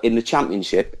in the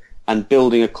Championship and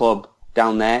building a club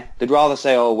down there. They'd rather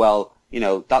say, oh, well, you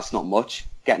know, that's not much.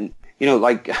 Getting, you know,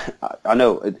 like, I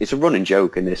know it's a running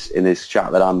joke in this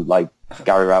chat that I'm like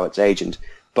Gary Rowett's agent.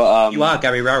 But you are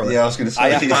Gary Rowett. Yeah, I was going to say I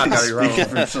am Gary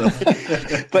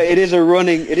Rowett. But it is a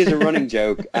running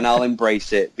joke, and I'll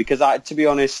embrace it because to be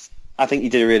honest, I think he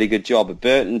did a really good job at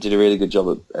Burton, did a really good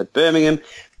job at Birmingham,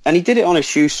 and he did it on a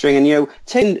shoestring. And you know,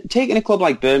 taking a club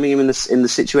like Birmingham in the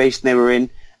situation they were in,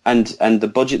 and the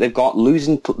budget they've got,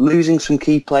 losing some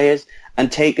key players,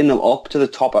 and taking them up to the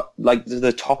top, like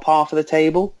the top half of the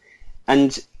table,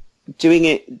 and doing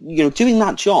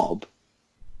that job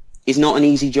is not an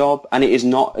easy job, and it is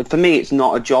not, for me, it's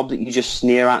not a job that you just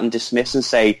sneer at and dismiss and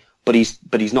say, but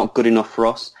he's not good enough for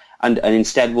us, and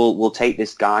instead we'll take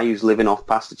this guy who's living off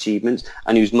past achievements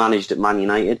and who's managed at Man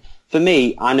United. For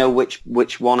me, I know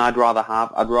which one I'd rather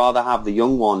have. I'd rather have the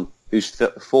young one who's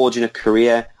forging a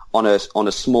career on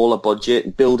a smaller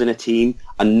budget, building a team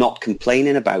and not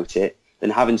complaining about it, than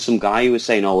having some guy who was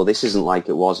saying, oh, well, this isn't like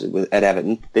it was at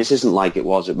Everton, this isn't like it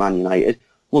was at Man United.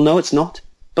 Well, no, it's not.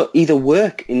 But either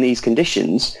work in these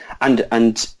conditions and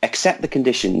accept the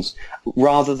conditions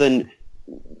rather than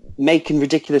making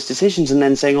ridiculous decisions and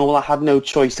then saying, "Oh well, I had no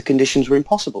choice. The conditions were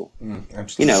impossible."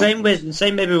 Absolutely.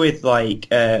 Same maybe with like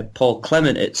Paul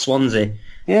Clement at Swansea.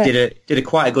 Yeah. Did a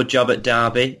quite a good job at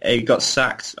Derby. He got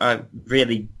sacked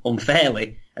really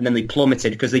unfairly, and then they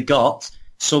plummeted because they got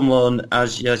someone,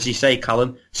 as you say,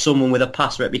 Callum, someone with a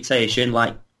past reputation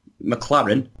like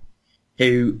McLaren,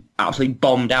 who absolutely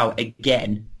bombed out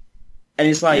again. And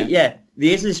it's like, there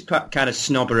is this kind of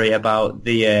snobbery about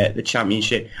the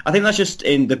Championship. I think that's just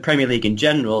in the Premier League in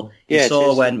general. You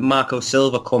saw when Marco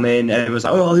Silva come in and it was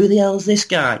like, oh, who the hell is this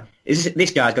guy?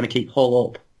 This guy's going to keep Hull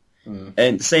up.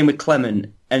 And same with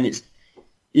Clement. And it's,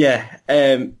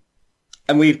 and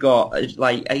we've got,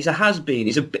 like, he's a has-been.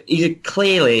 He's a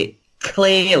clearly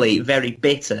very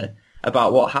bitter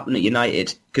about what happened at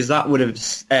United, because that would have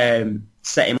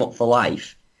set him up for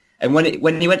life. And when he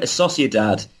went to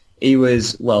Sociedad, he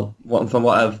was, well, from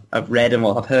what I've read and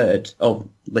what I've heard or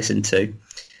listened to,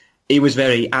 he was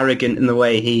very arrogant in the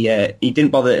way he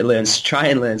didn't bother to try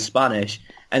and learn Spanish.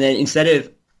 And then instead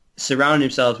of surrounding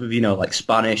himself with, like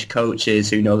Spanish coaches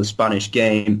who know the Spanish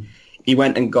game, he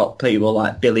went and got people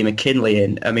like Billy McKinley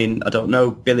in. I mean, I don't know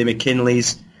Billy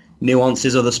McKinley's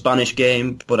nuances of the Spanish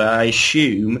game, but I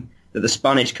assume that the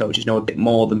Spanish coaches know a bit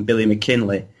more than Billy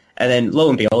McKinley. And then, lo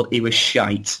and behold, he was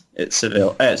shite at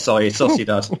Sociedad.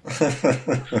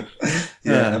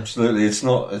 Absolutely. It's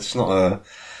not a...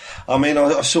 I mean,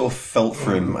 I sort of felt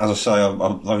for him. As I say,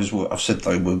 I've said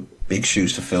they were big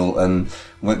shoes to fill, and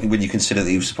when you consider that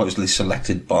he was supposedly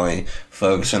selected by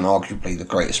Ferguson, arguably the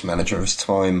greatest manager of his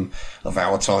time, of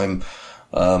our time,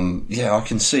 I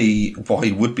can see why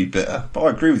he would be bitter. But I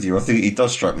agree with you. I think he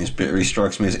does strike me as bitter. He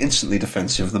strikes me as instantly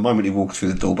defensive. The moment he walked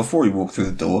through the door, before he walked through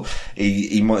the door,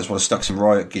 he might as well have stuck some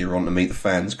riot gear on to meet the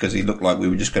fans, because he looked like we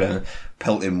were just going to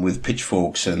pelt him with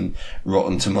pitchforks and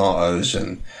rotten tomatoes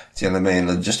and, do you know what I mean,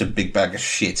 and just a big bag of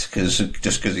shit because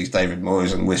he's David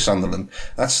Moyes and we're Sunderland.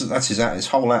 That's his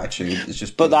whole attitude is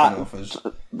just. But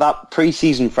that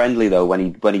pre-season friendly though,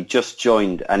 when he just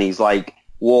joined and he's like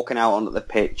walking out onto the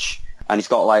pitch. And he's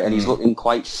got and he's looking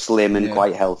quite slim and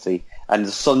quite healthy, and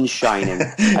the sun's shining,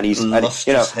 and he's and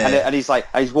he's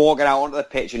he's walking out onto the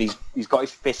pitch, and he's got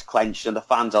his fist clenched, and the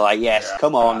fans are like, "Yes,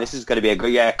 come on, this is going to be a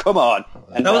good, come on."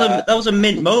 And that was a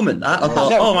mint moment. I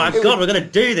thought, oh my god, we're going to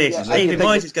do this. David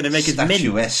Moyes is going to make us mint.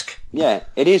 Statuesque. Yeah,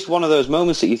 it is one of those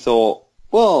moments that you thought,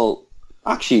 well,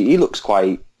 actually, he looks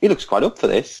quite up for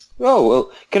this. Oh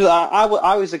well, because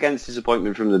I was against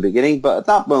disappointment from the beginning, but at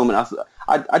that moment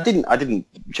I didn't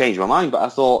change my mind, but I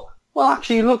thought, well,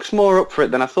 actually, he looks more up for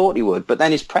it than I thought he would. But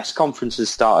then his press conferences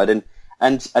started,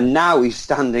 and now he's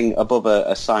standing above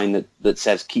a sign that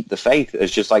says "Keep the Faith"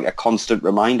 as just like a constant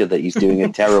reminder that he's doing a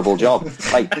terrible job.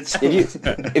 Like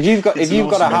if you've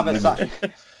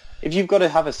got to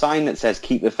have a sign that says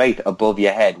 "Keep the Faith" above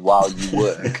your head while you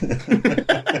work,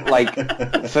 like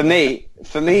for me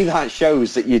that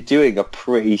shows that you're doing a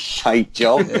pretty shite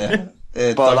job.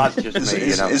 But that's just me,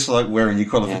 It's like wearing your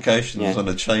qualifications on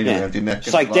a chain around your neck.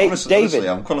 It's like David,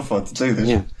 I'm qualified to do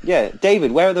this. Yeah,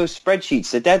 David, where are those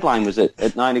spreadsheets? The deadline was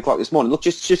at 9 o'clock this morning. Look,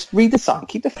 just read the sign,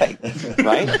 keep the faith,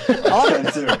 right?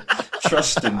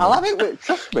 Trust him. I'll have it.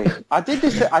 Trust me. I did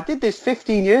this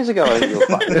 15 years ago.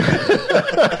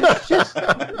 just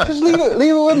leave it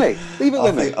with me. Leave it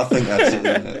with me. I think that's it.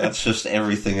 That's just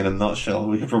everything in a nutshell.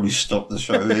 We could probably stop the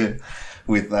show here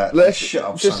with that. Shut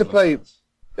up,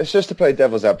 It's just to play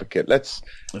devil's advocate. Let's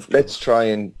try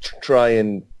and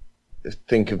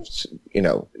think of,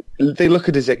 they look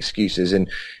at his excuses, and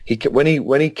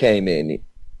when he came in,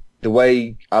 the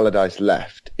way Allardyce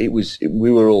left,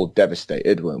 we were all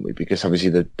devastated, weren't we? Because obviously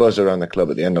the buzz around the club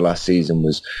at the end of last season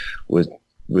was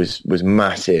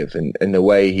massive, and the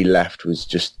way he left was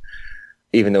just,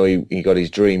 even though he got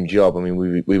his dream job, I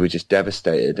mean, we were just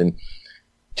devastated, and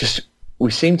just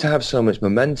we seem to have so much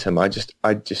momentum.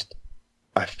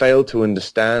 I fail to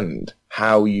understand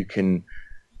how you can,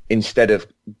 instead of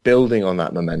building on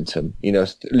that momentum,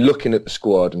 looking at the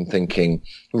squad and thinking,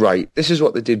 right, this is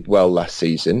what they did well last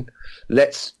season.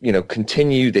 Let's,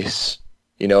 continue this,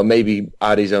 maybe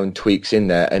add his own tweaks in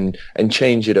there and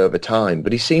change it over time.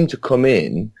 But he seemed to come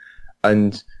in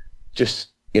and just,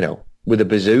 with a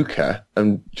bazooka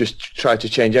and just try to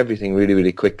change everything really,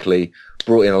 really quickly,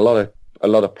 brought in a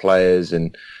lot of players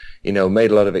and,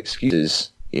 made a lot of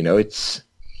excuses. It's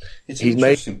an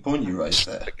interesting point you raised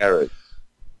there.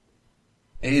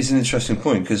 It is an interesting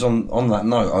point, because on that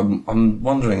note, I'm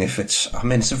wondering if it's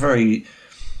a very,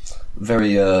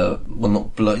 very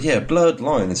blurred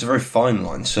line. It's a very fine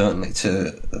line, certainly,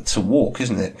 to walk,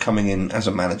 isn't it? Coming in as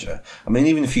a manager. I mean,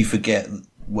 even if you forget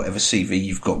whatever CV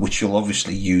you've got, which you'll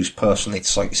obviously use personally to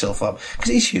psych yourself up,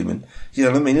 because he's human. Do you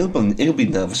know what I mean? He'll be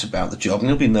nervous about the job, and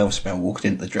he'll be nervous about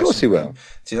walking into the dressing room. Of course he will.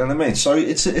 Do you know what I mean? So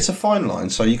it's a fine line.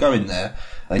 So you go in there,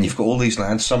 and you've got all these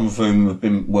lads. Some of whom have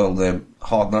been, well, they're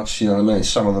hard nuts. You know what I mean?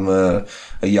 Some of them are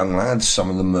young lads. Some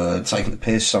of them are taking the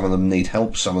piss. Some of them need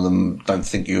help. Some of them don't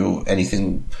think you're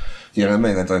anything. You know what I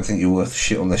mean? They don't think you're worth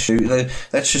shit on their shoe.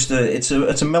 That's just it's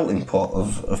a melting pot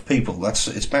of people.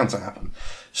 It's bound to happen.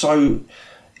 So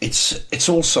it's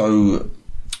also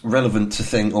relevant to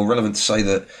say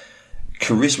that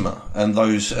charisma and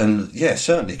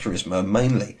certainly charisma,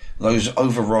 mainly those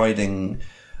overriding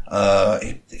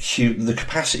the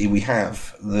capacity we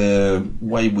have, the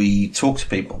way we talk to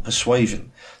people, persuasion.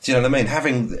 Do you know what I mean?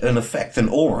 Having an effect, an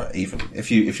aura, even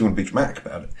if you want to be dramatic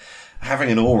about it.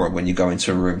 Having an aura when you go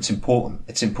into a room, it's important.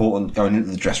 It's important going into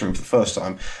the dressing room for the first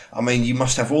time. I mean, you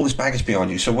must have all this baggage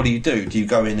behind you. So what do? Do you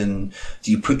go in and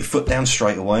do you put your foot down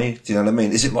straight away? Do you know what I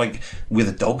mean? Is it like with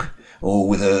a dog or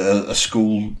with a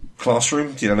school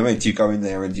classroom? Do you know what I mean? Do you go in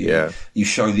there and you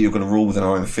show that you're going to rule with an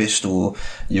iron fist or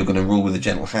you're going to rule with a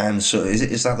gentle hand? So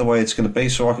is that the way it's going to be?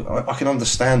 So I can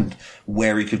understand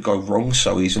where he could go wrong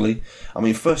so easily. I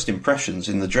mean, first impressions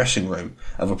in the dressing room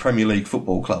of a Premier League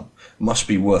football club must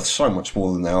be worth so much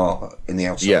more than they are in the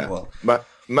outside world.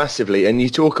 Massively. And you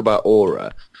talk about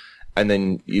aura, and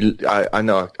then I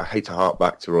know I hate to hark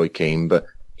back to Roy Keane, but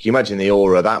can you imagine the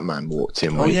aura that man walked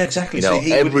in with? Oh yeah, exactly. You know,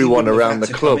 everyone around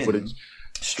the club would have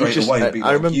straight away would be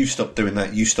like, you stop doing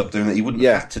that, you stop doing that. You wouldn't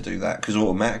have to do that because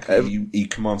automatically he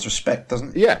commands respect,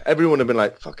 doesn't he? Yeah, everyone would have been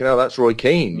like, fucking hell, that's Roy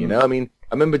Keane, you know? I mean,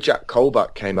 I remember Jack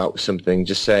Colback came out with something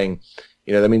just saying,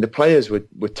 you know, I mean, the players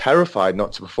were terrified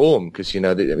not to perform because, you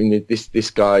know, this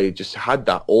guy just had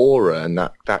that aura and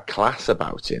that class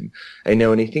about him. And, you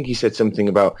know, and I think he said something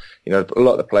about, you know, a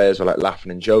lot of the players were like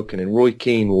laughing and joking, and Roy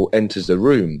Keane enters the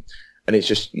room, and it's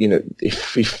just, you know,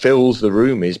 if he fills the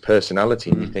room, his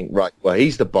personality, and you think, right, well,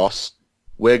 he's the boss.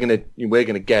 We're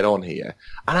gonna get on here,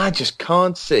 and I just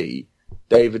can't see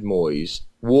David Moyes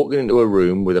walking into a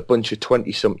room with a bunch of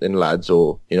 20-something lads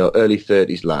or, you know, early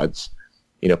 30s lads,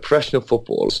 you know, professional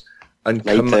footballers, and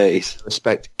command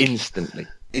respect instantly.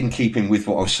 In keeping with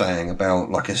what I was saying about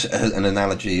like an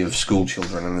analogy of school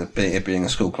children and it being a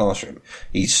school classroom,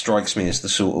 he strikes me as the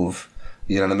sort of,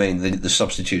 you know what I mean, the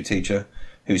substitute teacher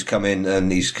who's come in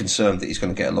and he's concerned that he's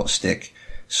going to get a lot of stick.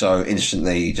 So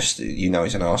instantly, just, you know,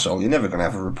 he's an arsehole. You're never going to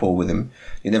have a rapport with him.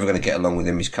 You're never going to get along with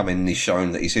him. He's come in and he's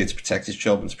shown that he's here to protect his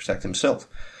job and to protect himself,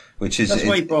 which is that's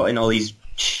why he brought in all these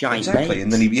shite exactly. mates.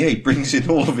 And then he brings in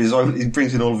all of his own. He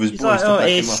brings in all of his boys. Like, to back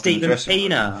here's him up Stephen in the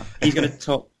Pienaar. He's going to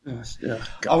talk.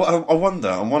 I wonder.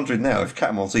 I'm wondering now if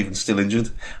Catmull's even still injured.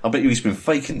 I bet you he's been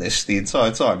faking this the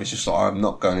entire time. It's just like, I'm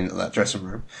not going into that dressing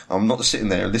room. I'm not sitting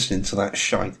there listening to that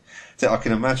shite. I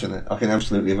can imagine it. I can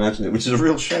absolutely imagine it, which is a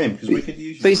real shame because we could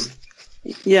use.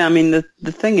 Yeah, I mean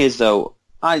the thing is though,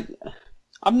 I've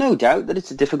no doubt that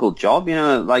it's a difficult job. You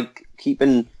know, like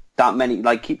keeping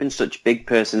such big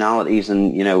personalities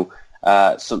and, you know,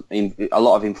 a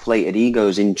lot of inflated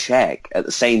egos in check at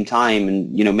the same time,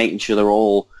 and, you know, making sure they're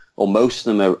all or most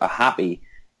of them are happy.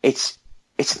 It's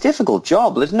a difficult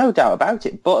job. There's no doubt about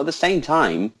it. But at the same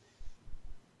time,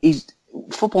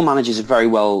 football managers are very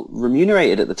well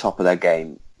remunerated at the top of their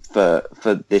game for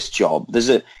this job.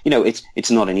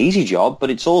 It's not an easy job, but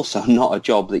it's also not a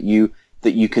job that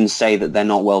you can say that they're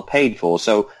not well paid for.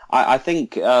 So I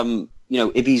think you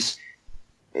know, if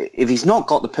he's not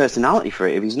got the personality for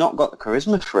it, if he's not got the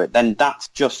charisma for it, then that's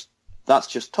just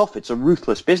tough. It's a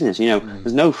ruthless business. You know,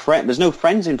 there's no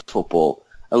friends in football.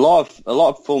 A lot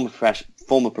of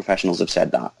former professionals have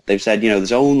said that. They've said, you know,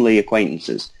 there's only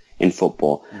acquaintances in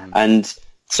football. And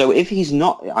so if he's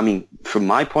not, I mean, from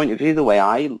my point of view, the way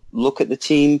I look at the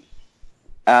team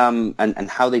and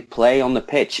how they play on the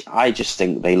pitch, I just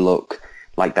think they look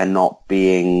like they're not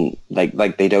being,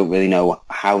 like they don't really know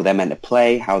how they're meant to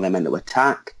play, how they're meant to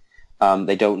attack.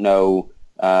 They don't know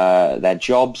their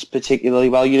jobs particularly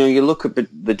well. You know, you look at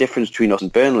the difference between us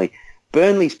and Burnley.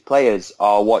 Burnley's players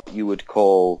are what you would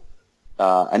call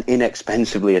an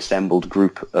inexpensively assembled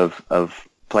group of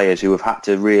players who have had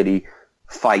to really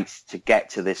fight to get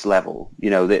to this level. You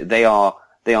know, they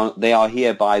are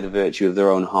here by the virtue of their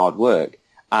own hard work.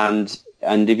 And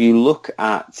if you look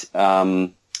at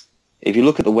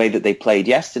the way that they played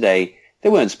yesterday, they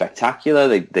weren't spectacular.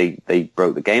 They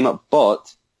broke the game up,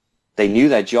 but they knew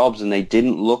their jobs and they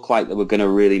didn't look like they were going to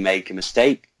really make a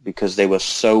mistake because they were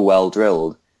so well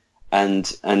drilled. And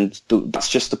that's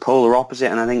just the polar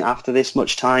opposite. And I think after this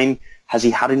much time, has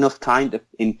he had enough time to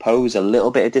impose a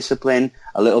little bit of discipline,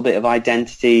 a little bit of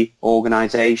identity,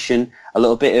 organisation, a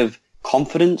little bit of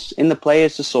confidence in the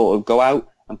players to sort of go out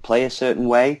and play a certain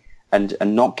way and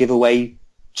not give away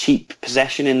cheap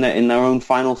possession in their own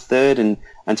final third and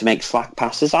to make slack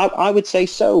passes? I would say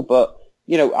so, but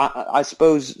I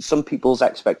suppose some people's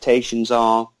expectations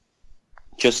are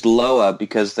just lower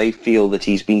because they feel that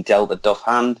he's been dealt a tough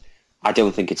hand. I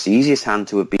don't think it's the easiest hand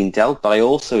to have been dealt, but I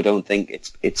also don't think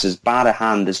it's as bad a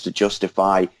hand as to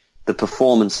justify the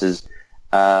performances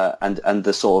and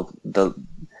the sort of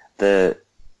the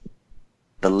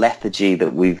lethargy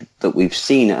that we've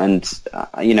seen. And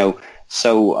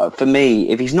so for me,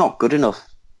 if he's not good enough,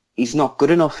 he's not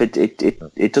good enough.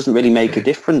 It doesn't really make a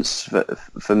difference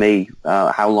for me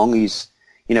how long he's.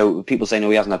 People say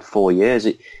no, he hasn't had 4 years.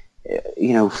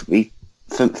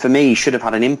 For me, he should have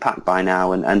had an impact by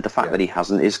now, and the fact that he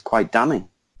hasn't is quite damning.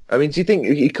 I mean, do you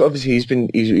think obviously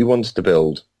he wants to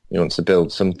build? He wants to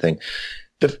build something.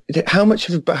 How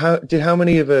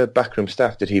many of a backroom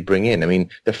staff did he bring in? I mean,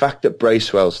 the fact that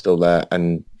Bracewell's still there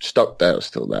and Stockdale's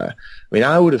still there. I mean,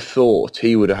 I would have thought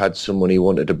he would have had someone he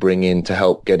wanted to bring in to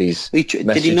help get his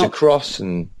message across,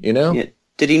 and Yeah.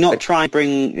 Did he not try and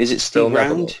bring? Is it Steve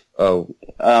Round? Oh,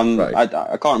 right.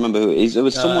 I can't remember who it is. There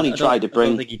was someone he tried to bring. I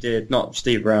don't think he did. Not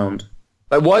Steve Round.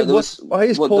 Like why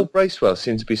is Paul Bracewell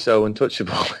seem to be so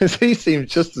untouchable? He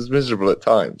seems just as miserable at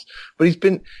times. But he's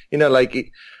been, I'd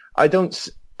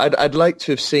like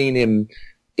to have seen him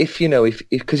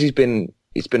because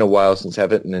it's been a while since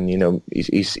Everton, and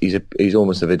he's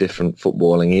almost of a different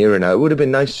footballing era now. It would have been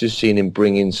nice to have seen him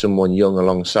bring in someone young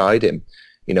alongside him.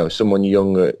 Someone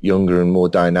younger and more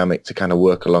dynamic to kind of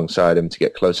work alongside him to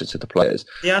get closer to the players.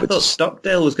 Yeah, I thought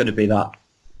Stockdale was going to be that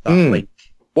link.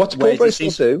 What's Paul Bracewell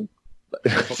do?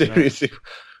 Seriously,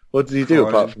 what did he do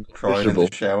apart from crying in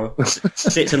the shower?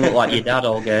 Sit and look like your dad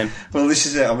all game. Well, this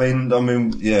is it. I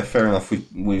mean, yeah, fair enough.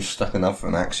 We've stuck enough of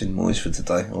an axe in Moyes for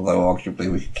today. Although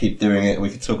arguably we could keep doing it. We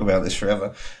could talk about this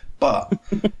forever. But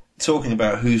talking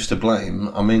about who's to blame,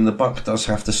 I mean, the buck does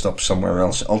have to stop somewhere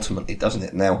else ultimately, doesn't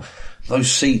it? Now,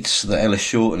 those seats that Ellis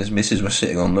Short and his missus were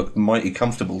sitting on looked mighty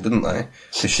comfortable, didn't they?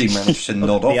 Because she managed to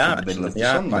nod off in the middle of the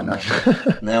sun.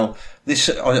 Now, this,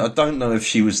 I don't know if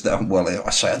she was there. Well,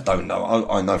 I say I don't know.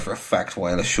 I know for a fact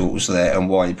why Ellis Short was there and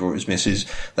why he brought his missus.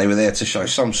 They were there to show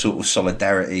some sort of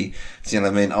solidarity. Do you know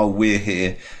what I mean? Oh, we're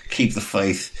here. Keep the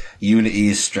faith. Unity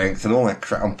is strength and all that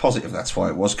crap. I'm positive that's why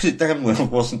it was. Because it damn well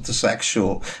wasn't to sack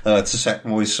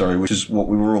Moyes, sorry, which is what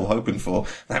we were all hoping for.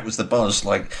 That was the buzz.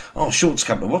 Like, oh, Short's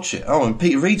come to watch it. Oh, and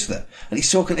Peter Reid's there. And he's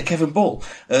talking to Kevin Ball.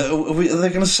 Are they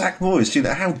going to sack Moyes? Do you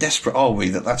know, how desperate are we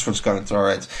that's what's going through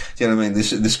our heads? Do you know what I mean?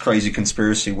 This crazy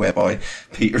conspiracy whereby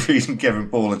Peter Reid and Kevin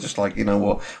Ball are just like, you know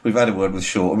what, we've had a word with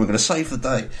Short and we're going to save the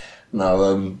day.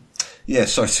 No, yeah,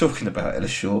 so talking about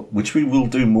Ellis Short, which we will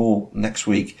do more next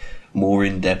week, more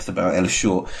in depth about Ellis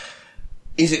Short.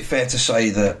 Is it fair to say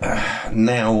that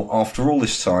now, after all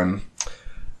this time,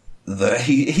 that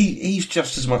he's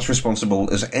just as much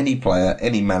responsible as any player,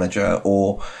 any manager,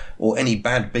 or any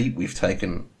bad beat we've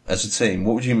taken as a team?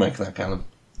 What would you make of that, Callum?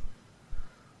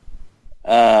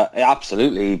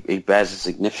 Absolutely, he bears a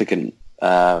significant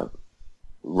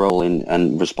role in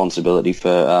and responsibility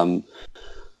for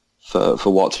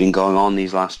what's been going on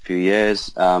these last few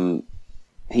years.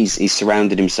 He's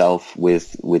surrounded himself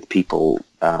with people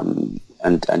and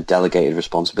delegated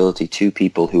responsibility to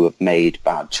people who have made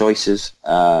bad choices,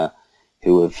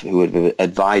 who have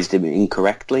advised him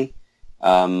incorrectly.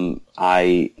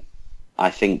 I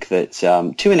think that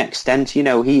to an extent,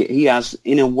 he has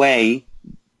in a way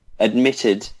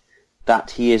admitted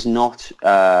that he is not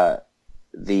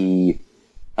the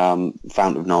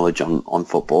fountain of knowledge on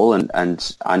football,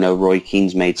 and I know Roy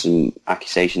Keane's made some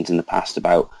accusations in the past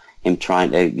about him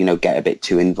trying to get a bit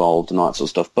too involved and all that sort of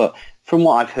stuff. But from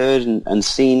what I've heard and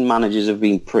seen, managers have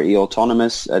been pretty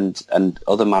autonomous, and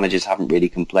other managers haven't really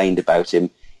complained about him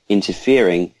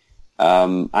interfering.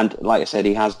 And like I said,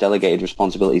 he has delegated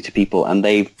responsibility to people, and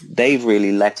they've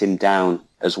really let him down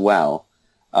as well.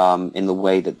 In the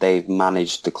way that they've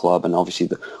managed the club, and obviously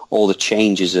all the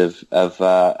changes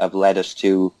have led us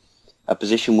to a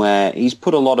position where he's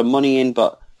put a lot of money in,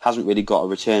 but hasn't really got a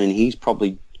return, and he's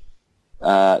probably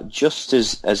just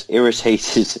as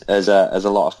irritated as a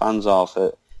lot of fans are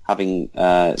for having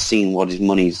seen what his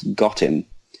money's got him.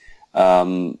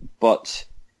 But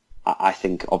I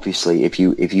think obviously if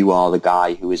you are the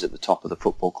guy who is at the top of the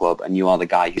football club, and you are the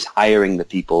guy who's hiring the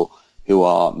people who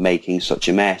are making such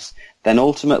a mess, then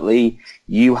ultimately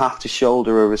you have to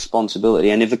shoulder a responsibility.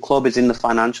 And if the club is in the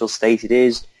financial state it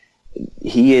is,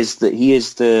 he is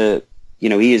the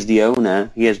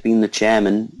owner. He has been the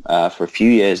chairman for a few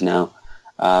years now.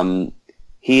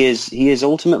 He is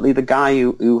ultimately the guy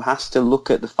who has to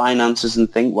look at the finances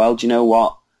and think, well, do you know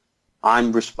what?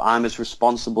 I'm as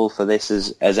responsible for this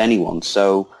as anyone.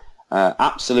 So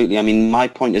absolutely. I mean, my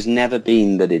point has never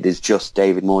been that it is just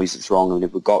David Moyes that's wrong, and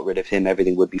if we got rid of him,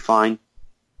 everything would be fine.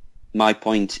 My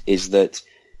point is that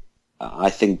I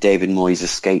think David Moyes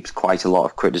escapes quite a lot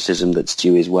of criticism that's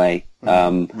due his way,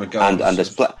 and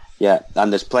there's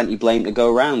there's plenty of blame to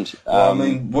go around. Well, I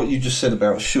mean, what you just said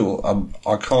about Shaw,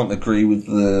 I can't agree with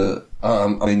the. I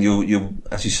mean, you're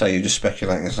as you say, you're just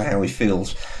speculating as to how he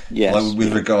feels. Yes. Like,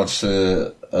 with regards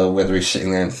to whether he's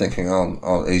sitting there and thinking,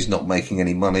 "Oh, he's not making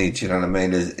any money." Do you know what I mean?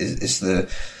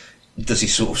 Does he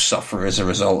sort of suffer as a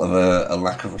result of a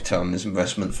lack of return on his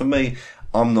investment? For me,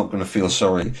 I'm not going to feel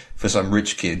sorry for some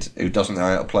rich kid who doesn't know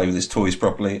how to play with his toys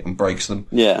properly and breaks them.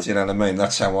 Yeah. Do you know what I mean?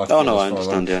 That's how I feel. Oh, no, I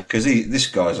understand, yeah. Because this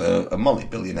guy's a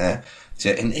multi-billionaire,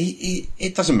 and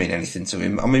it doesn't mean anything to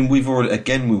him. I mean,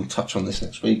 we'll touch on this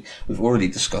next week. We've already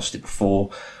discussed it before.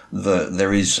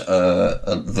 There is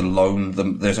the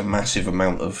loan. There's a massive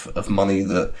amount of money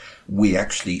that we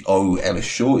actually owe Ellis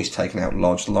Shaw. He's taken out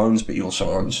large loans, but he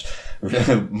also owns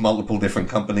multiple different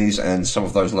companies, and some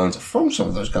of those loans are from some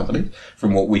of those companies,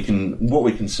 from what we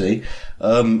can see,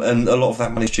 and a lot of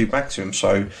that money is due back to him.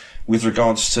 So, with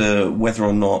regards to whether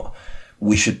or not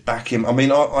we should back him, I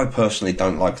mean, I personally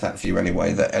don't like that view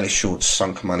anyway, that Ellis Shaw's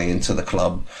sunk money into the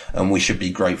club, and we should be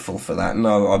grateful for that.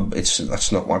 No,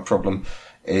 that's not my problem.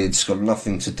 It's got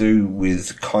nothing to do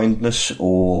with kindness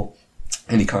or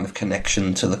any kind of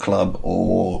connection to the club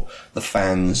or the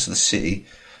fans, the city.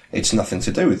 It's nothing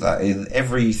to do with that.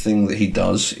 Everything that he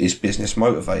does is business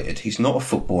motivated. He's not a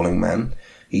footballing man.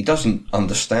 He doesn't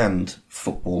understand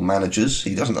football managers.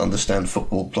 He doesn't understand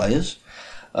football players.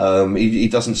 He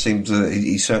doesn't seem to.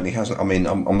 He certainly hasn't. I mean,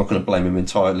 I'm not going to blame him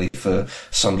entirely for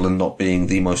Sunderland not being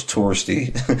the most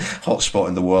touristy hotspot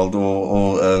in the world,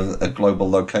 or a global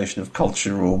location of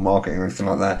culture or marketing or anything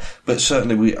like that. But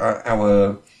certainly,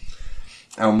 our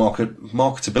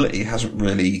marketability hasn't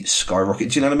really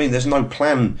skyrocketed. Do you know what I mean? There's no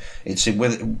plan. It's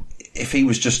whether if he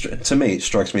was just, to me, it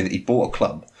strikes me that he bought a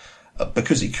club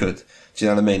because he could. Do you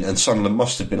know what I mean? And Sunderland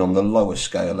must have been on the lower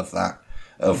scale of that,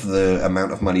 of the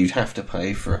amount of money you'd have to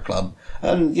pay for a club.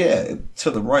 And yeah,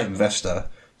 to the right investor,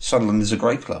 Sunderland is a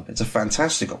great club. It's a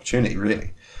fantastic opportunity,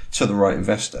 really, to the right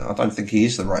investor. I don't think he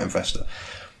is the right investor.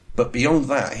 But beyond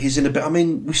that, he's in a bit. I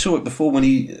mean, we saw it before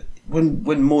when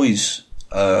Moyes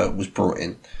was brought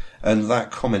in, and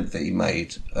that comment that he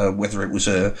made, whether it was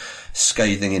a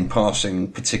scathing in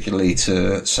passing, particularly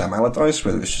to Sam Allardyce,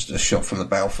 whether it was just a shot from the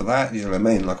bow for that, you know what I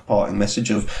mean, like a parting message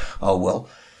of, oh well,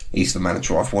 he's the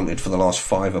manager I've wanted for the last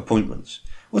 5 appointments.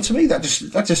 Well, to me, that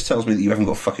just tells me that you haven't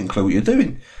got a fucking clue what you're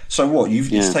doing. So what?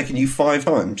 It's taken you 5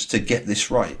 times to get this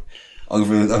right.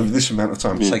 Over this amount of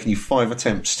time, it's taken you 5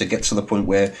 attempts to get to the point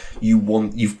where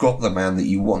you've got the man that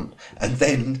you want, and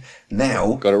then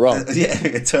now got it wrong.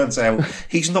 It turns out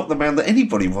he's not the man that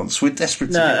anybody wants. We're desperate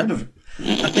to get rid of him.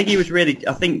 I think he was really.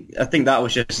 I think that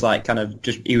was just like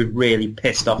he was really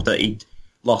pissed off that he'd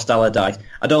lost Allardyce.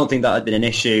 I don't think that had been an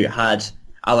issue had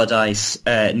Allardyce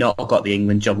not got the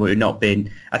England job. Would have not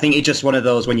been. I think it's just one of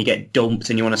those when you get dumped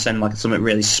and you want to send like something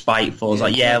really spiteful. It's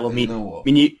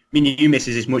new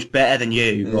missus is much better than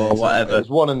you, or whatever. It was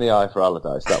one in the eye for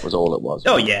Allardyce. That was all it was.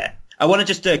 Oh yeah. I want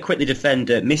to just quickly defend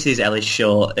Mrs. Ellis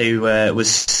Shaw, who was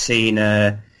seen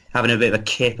having a bit of a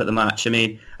kip at the match. I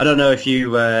mean, I don't know if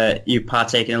you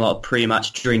partake in a lot of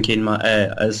pre-match drinking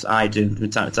as I do from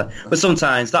time to time, but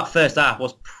sometimes that first half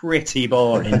was pretty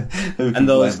boring, and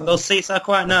those seats are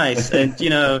quite nice, and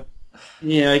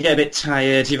you get a bit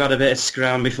tired. You've had a bit of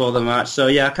scrum before the match, so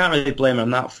yeah, I can't really blame her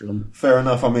on that front. Fair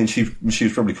enough. I mean, she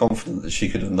was probably confident that she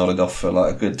could have nodded off for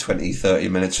like a good 20-30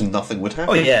 minutes and nothing would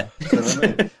happen. Oh yeah, you know what I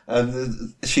mean?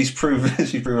 And she's proved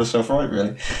herself right,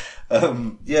 really.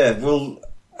 Well,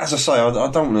 as I say,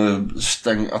 I don't want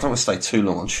to stay too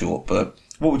long on short, but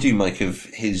what would you make of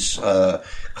his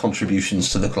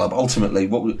contributions to the club? Ultimately,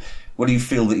 what do you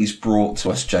feel that he's brought to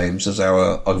us, James, as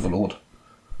our overlord?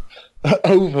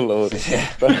 Overlord.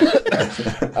 Yeah.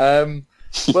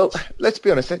 Well, let's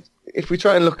be honest. If we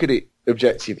try and look at it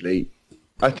objectively,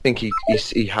 I think he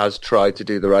has tried to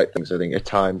do the right things. I think at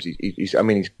times he's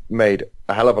made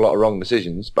a hell of a lot of wrong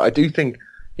decisions, but I do think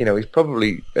he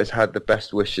probably has had the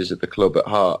best wishes of the club at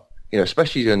heart.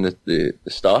 Especially during the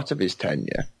start of his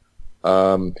tenure.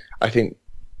 I think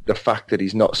the fact that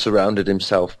he's not surrounded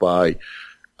himself by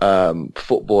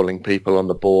footballing people on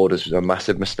the board is a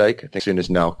massive mistake. I think as soon as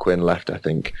Niall Quinn left, I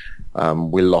think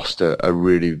we lost a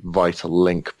really vital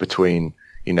link between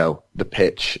the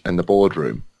pitch and the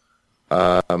boardroom.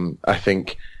 I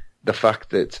think the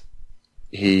fact that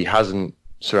he hasn't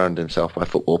surrounded himself by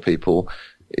football people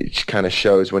it kind of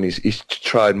shows when he's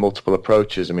tried multiple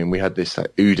approaches. I mean, we had this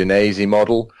Udinese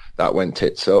model that went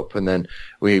tits up, and then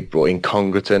we brought in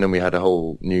Congreton, and we had a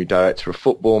whole new director of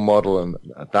football model, and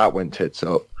that went tits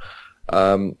up.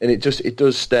 And it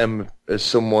does stem as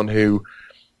someone who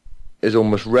has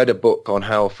almost read a book on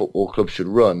how a football club should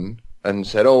run and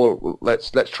said, oh,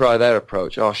 let's try their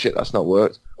approach. Oh shit, that's not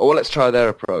worked. Oh, well, let's try their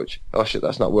approach. Oh shit,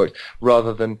 that's not worked.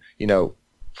 Rather than,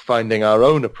 finding our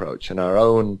own approach and our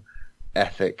own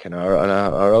ethic and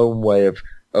our own way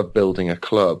of building a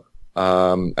club.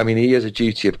 I mean, he has a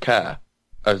duty of care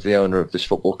as the owner of this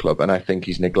football club, and I think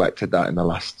he's neglected that in the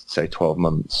last, say, 12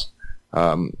 months.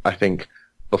 I think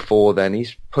before then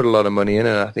he's put a lot of money in,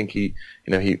 and I think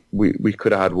we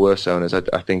could have had worse owners.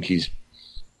 I think he's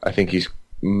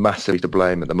massively to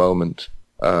blame at the moment.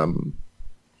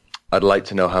 I'd like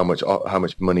to know how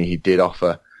much money he did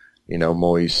offer,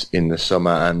 Moyes in the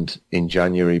summer and in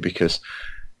January, because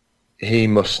he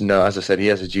must know, as I said, he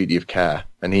has a duty of care,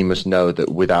 and he must know that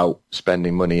without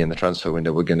spending money in the transfer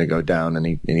window, we're going to go down, and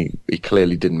he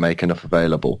clearly didn't make enough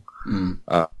available.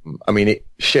 I mean,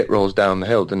 shit rolls down the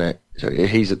hill, doesn't it? So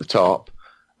he's at the top.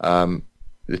 The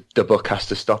buck has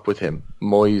to stop with him.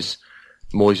 Moyes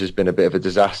has been a bit of a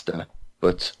disaster,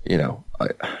 but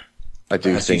I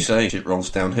do as think, you say, it rolls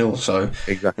downhill. So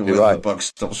exactly whether right. the buck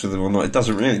stops with him or not, it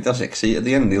doesn't really, does it? 'Cause at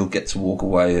the end, he'll get to walk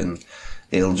away, and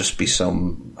it'll just be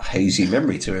some hazy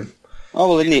memory to him. Oh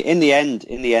well, in the end,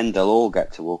 they'll all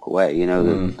get to walk away.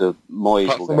 The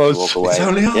Moyes will get to walk away. It's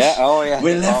only us. Yeah. Oh yeah.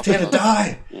 We're left here to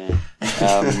die. Yeah.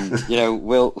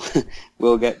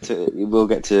 We'll get to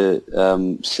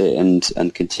sit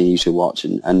and continue to watch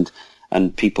and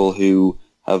people who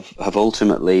have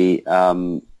ultimately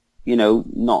not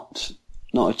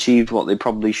achieved what they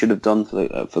probably should have done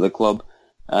for the club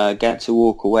get to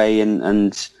walk away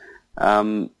and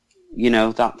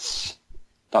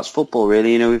that's football,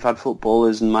 really. We've had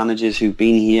footballers and managers who've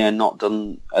been here and not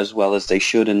done as well as they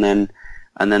should, and then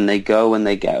they go and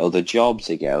they get other jobs,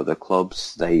 they get other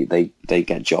clubs, they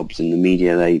get jobs in the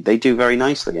media, they do very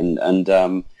nicely, and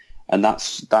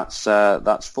that's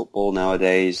football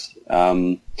nowadays.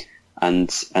 As I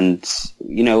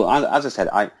said,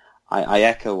 I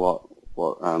echo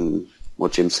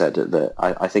what Jim said, that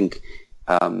I think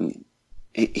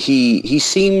he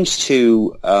seems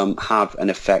to have an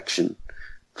affection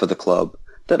for the club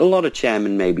that a lot of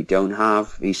chairmen maybe don't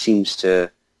have. He seems to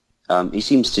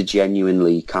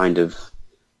genuinely kind of,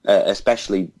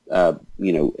 especially in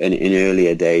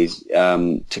earlier days,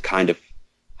 to kind of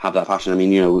have that passion. I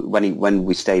mean, when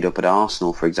we stayed up at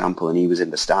Arsenal, for example, and he was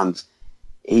in the stands,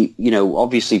 he,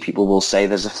 obviously people will say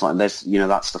there's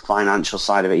that's the financial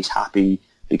side of it. He's happy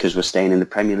because we're staying in the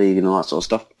Premier League and all that sort of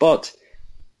stuff. But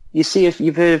you see, if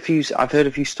you've heard I've heard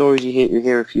a few stories. You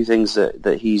hear a few things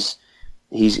that he's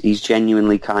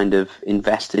genuinely kind of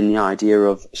invested in the idea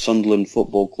of Sunderland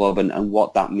Football Club and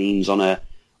what that means on an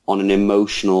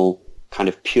emotional kind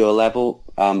of pure level.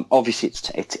 Obviously,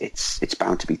 it's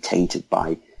bound to be tainted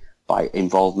by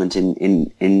involvement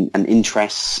in and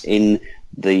interests in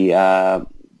the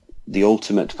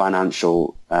ultimate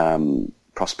financial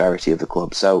prosperity of the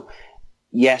club. So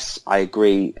yes, I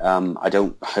agree. I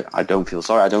don't feel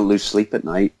sorry. I don't lose sleep at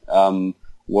night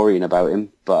worrying about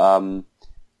him. But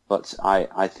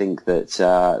I think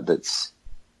that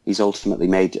he's ultimately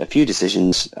made a few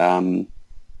decisions of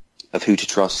who to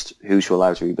trust, who to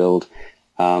allow to rebuild,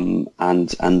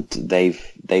 and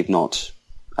they've not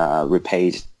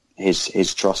repaid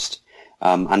his trust.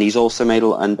 And he's also made,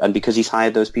 and because he's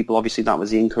hired those people, obviously that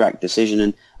was the incorrect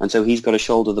decision, and so he's got to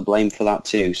shoulder the blame for that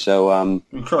too. So,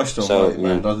 Christ almighty,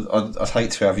 man! I'd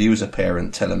hate to have you as a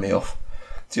parent telling me off.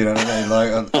 Do you know what I mean?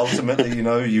 Like, ultimately,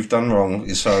 you've done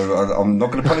wrong, so I'm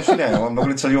not going to punish you now. I'm not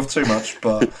going to tell you off too much,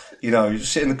 but, you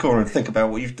sit in the corner and think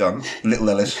about what you've done, little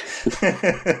Ellis.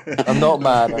 I'm not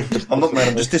mad. I'm not mad,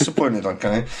 I'm just disappointed,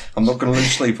 okay? I'm not going to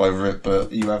lose sleep over it,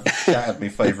 but you have shattered my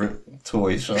favourite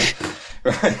toy, so...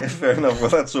 Right, fair enough. Well,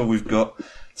 that's all we've got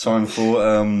time for.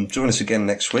 Join us again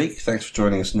next week. Thanks for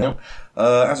joining us now.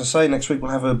 As I say, next week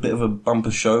we'll have a bit of a bumper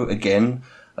show again.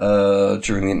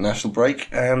 During the international break,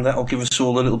 and that'll give us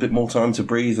all a little bit more time to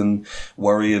breathe and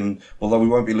worry. And although we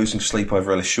won't be losing sleep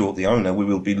over Ellis Short, the owner, we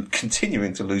will be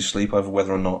continuing to lose sleep over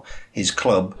whether or not his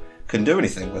club can do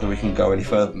anything, whether we can go any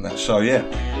further than that. So yeah,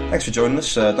 thanks for joining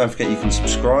us. Don't forget you can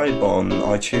subscribe on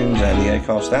iTunes and the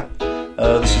Acast app.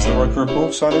 This is the Roker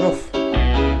Report signing off.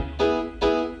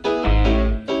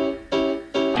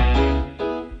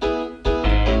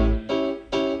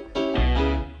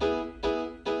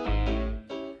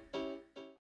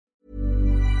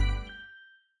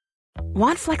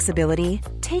 Want flexibility?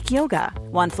 Take yoga.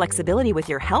 Want flexibility with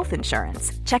your health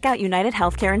insurance? Check out United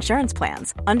Healthcare Insurance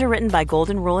Plans. Underwritten by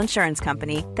Golden Rule Insurance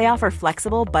Company, they offer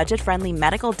flexible, budget-friendly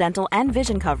medical, dental, and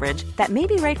vision coverage that may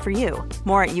be right for you.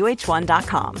 More at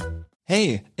UH1.com.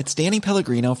 Hey, it's Danny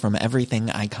Pellegrino from Everything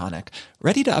Iconic.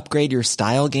 Ready to upgrade your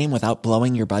style game without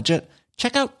blowing your budget?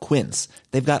 Check out Quince.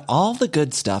 They've got all the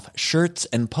good stuff, shirts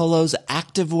and polos,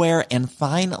 activewear, and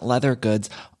fine leather goods,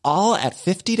 all at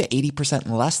 50 to 80%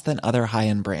 less than other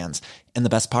high-end brands. And the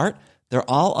best part? They're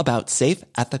all about safe,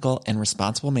 ethical, and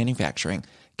responsible manufacturing.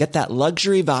 Get that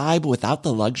luxury vibe without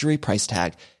the luxury price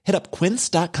tag. Hit up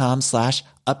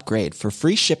quince.com/upgrade for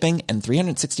free shipping and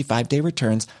 365-day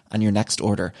returns on your next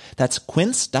order. That's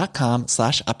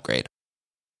quince.com/upgrade.